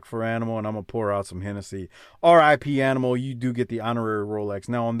Rock for Animal, and I'm going to pour out some Hennessy. R.I.P. Animal, you do get the honorary Rolex.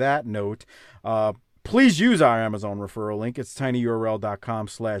 Now, on that note, please use our Amazon referral link. It's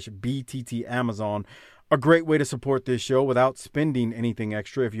tinyurl.com/BTTAmazon. A great way to support this show without spending anything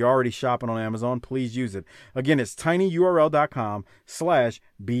extra. If you're already shopping on Amazon, please use it. Again, it's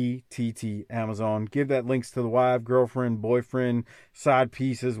tinyurl.com/BTTAmazon. Give that links to the wife, girlfriend, boyfriend, side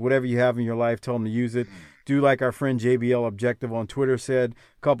pieces, whatever you have in your life. Tell them to use it. Do like our friend JBL Objective on Twitter said a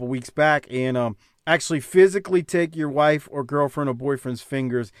couple weeks back, and actually physically take your wife or girlfriend or boyfriend's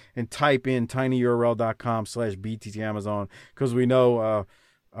fingers and type in tinyurl.com/BTTAmazon, because we know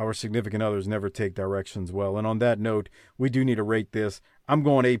our significant others never take directions well. And on that note, we do need to rate this. I'm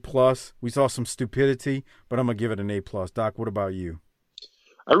going A+. We saw some stupidity, but I'm going to give it an A+. Doc, what about you?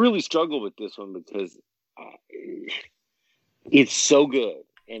 I really struggle with this one because it's so good,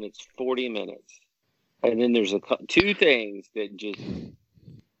 and it's 40 minutes. And then there's two things that just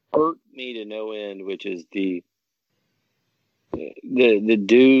hurt me to no end, which is the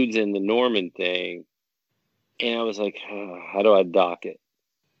dudes and the Norman thing. And I was like, how do I dock it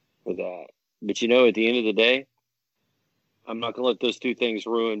for that? But at the end of the day, I'm not going to let those two things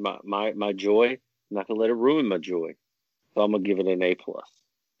ruin my joy. I'm not going to let it ruin my joy. So I'm going to give it an A+. All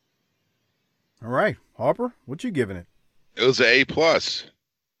right. Harper, what you giving it? It was an A+.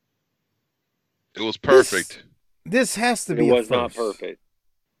 It was perfect. This has to be. It was not perfect.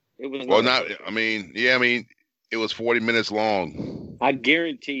 It was not. It was 40 minutes long. I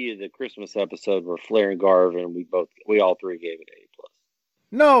guarantee you, the Christmas episode where Flair and Garvin, we all three gave it an A+.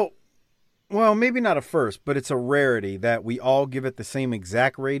 No, well, maybe not a first, but it's a rarity that we all give it the same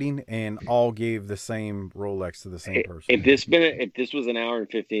exact rating and all gave the same Rolex to the same person. If this was an hour and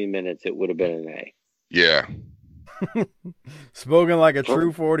 15 minutes, it would have been an A. Yeah. Spoken like a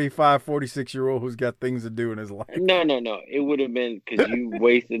true 45, 46-year-old who's got things to do in his life. No. It would have been because you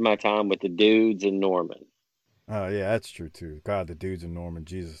wasted my time with the dudes and Norman. Oh, yeah, that's true, too. God, the dudes and Norman.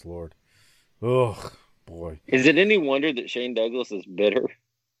 Jesus, Lord. Ugh, boy. Is it any wonder that Shane Douglas is bitter?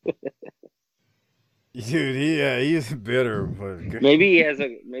 Dude, he's bitter. But maybe he has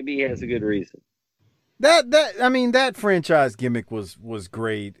a good reason. That franchise gimmick was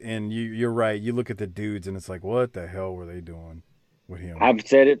great, and you're right. You look at the dudes, and it's like, what the hell were they doing with him? I've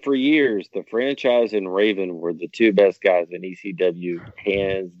said it for years. The franchise and Raven were the two best guys in ECW,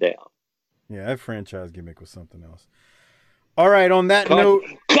 hands down. Yeah, that franchise gimmick was something else. All right, on that note,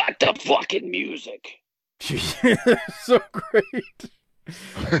 cut the fucking music. So great.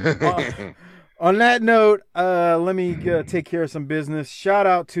 On that note, let me take care of some business. Shout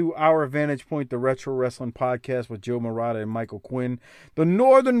out to our Vantage Point, the Retro Wrestling Podcast with Joe Murata and Michael Quinn. The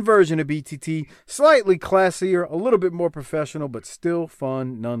northern version of BTT, slightly classier, a little bit more professional, but still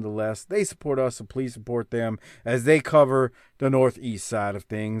fun nonetheless. They support us, so please support them as they cover the northeast side of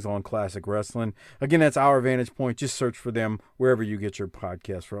things on classic wrestling. Again, that's our Vantage Point. Just search for them wherever you get your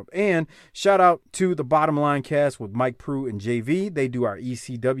podcast from. And shout out to the Bottom Line Cast with Mike Prue and JV. They do our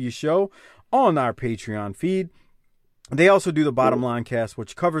ECW show on our Patreon feed. They also do the Bottom Line Cast,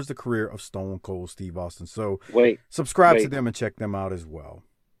 which covers the career of Stone Cold Steve Austin. So subscribe to them and check them out as well.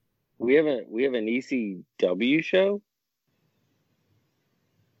 We have an ECW show?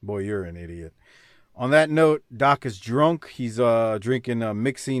 Boy, you're an idiot. On that note, Doc is drunk. He's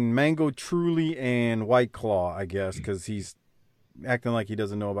mixing Mango Truly and White Claw, I guess, because he's acting like he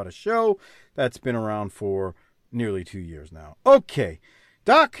doesn't know about a show that's been around for nearly 2 years now. Okay.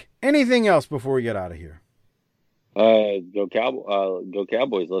 Doc, anything else before we get out of here? Go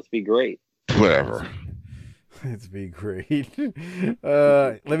Cowboys. Let's be great. Whatever. Let's be great.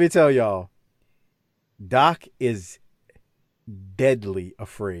 Let me tell y'all, Doc is deadly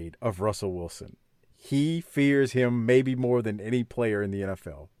afraid of Russell Wilson. He fears him maybe more than any player in the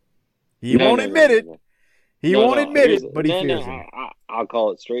NFL. He won't admit it. He won't admit it, but he fears him. I'll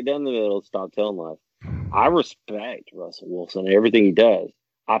call it straight down the middle. Stop telling lies. I respect Russell Wilson and everything he does.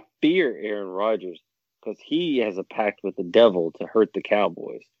 I fear Aaron Rodgers because he has a pact with the devil to hurt the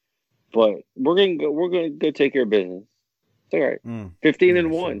Cowboys. But we're gonna go take care of business. It's all right.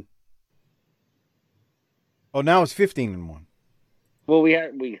 15-1. Oh, now it's 15-1. Well, we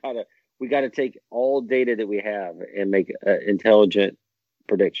gotta take all data that we have and make intelligent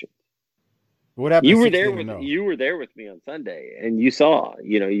predictions. What happened? You were there with me on Sunday, and you saw.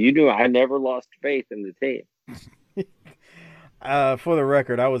 You knew I never lost faith in the team. For the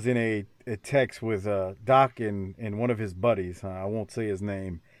record, I was in a text with Doc and one of his buddies. I won't say his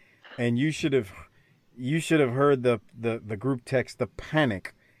name, and you should have heard the group text, the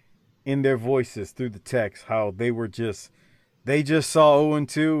panic in their voices through the text. How they just saw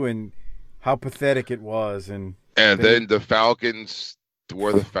 0-2 and how pathetic it was, and And then the Falcons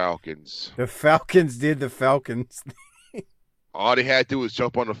were the Falcons. The Falcons did the Falcons. All they had to do was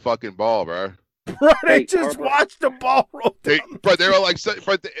jump on the fucking ball, bro. Bro, they just watched the ball roll down. But they were like,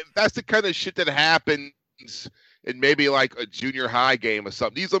 that's the kind of shit that happens in maybe like a junior high game or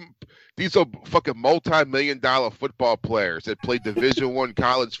something. These are fucking multi-million-dollar football players that play Division I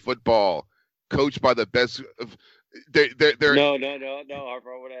college football, coached by the best. They're No,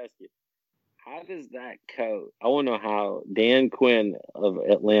 Harper, I want to ask you, how does that coach? I want to know how Dan Quinn of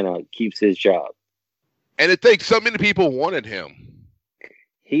Atlanta keeps his job. And I think so many people wanted him.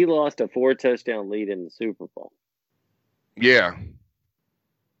 He lost a 4-touchdown lead in the Super Bowl. Yeah.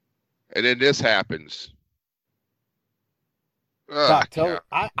 And then this happens. Doc,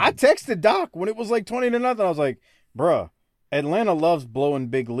 I texted Doc when it was like 20-0. I was like, bruh, Atlanta loves blowing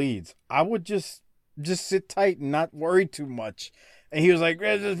big leads. I would just sit tight and not worry too much. And he was like,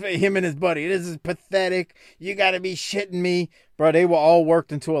 him and his buddy, this is pathetic. You got to be shitting me. Bro, they were all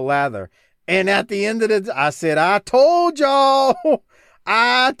worked into a lather. And at the end of the I said, I told y'all.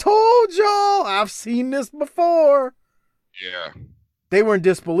 I've seen this before. Yeah. They were in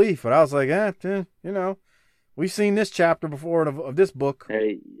disbelief, but I was like, we've seen this chapter before of this book.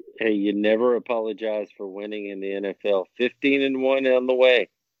 Hey, you never apologize for winning in the NFL. 15-1 on the way.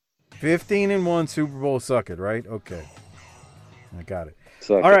 15-1 Super Bowl, suck it, right? Okay. I got it.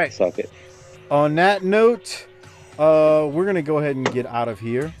 All right. Suck it. On that note, we're going to go ahead and get out of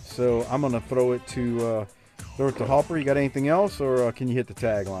here. So I'm going to throw it to Hopper. You got anything else, or can you hit the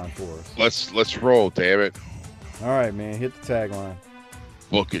tagline for us? Let's roll, damn it. All right, man. Hit the tagline.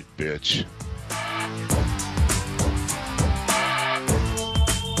 Book it, bitch.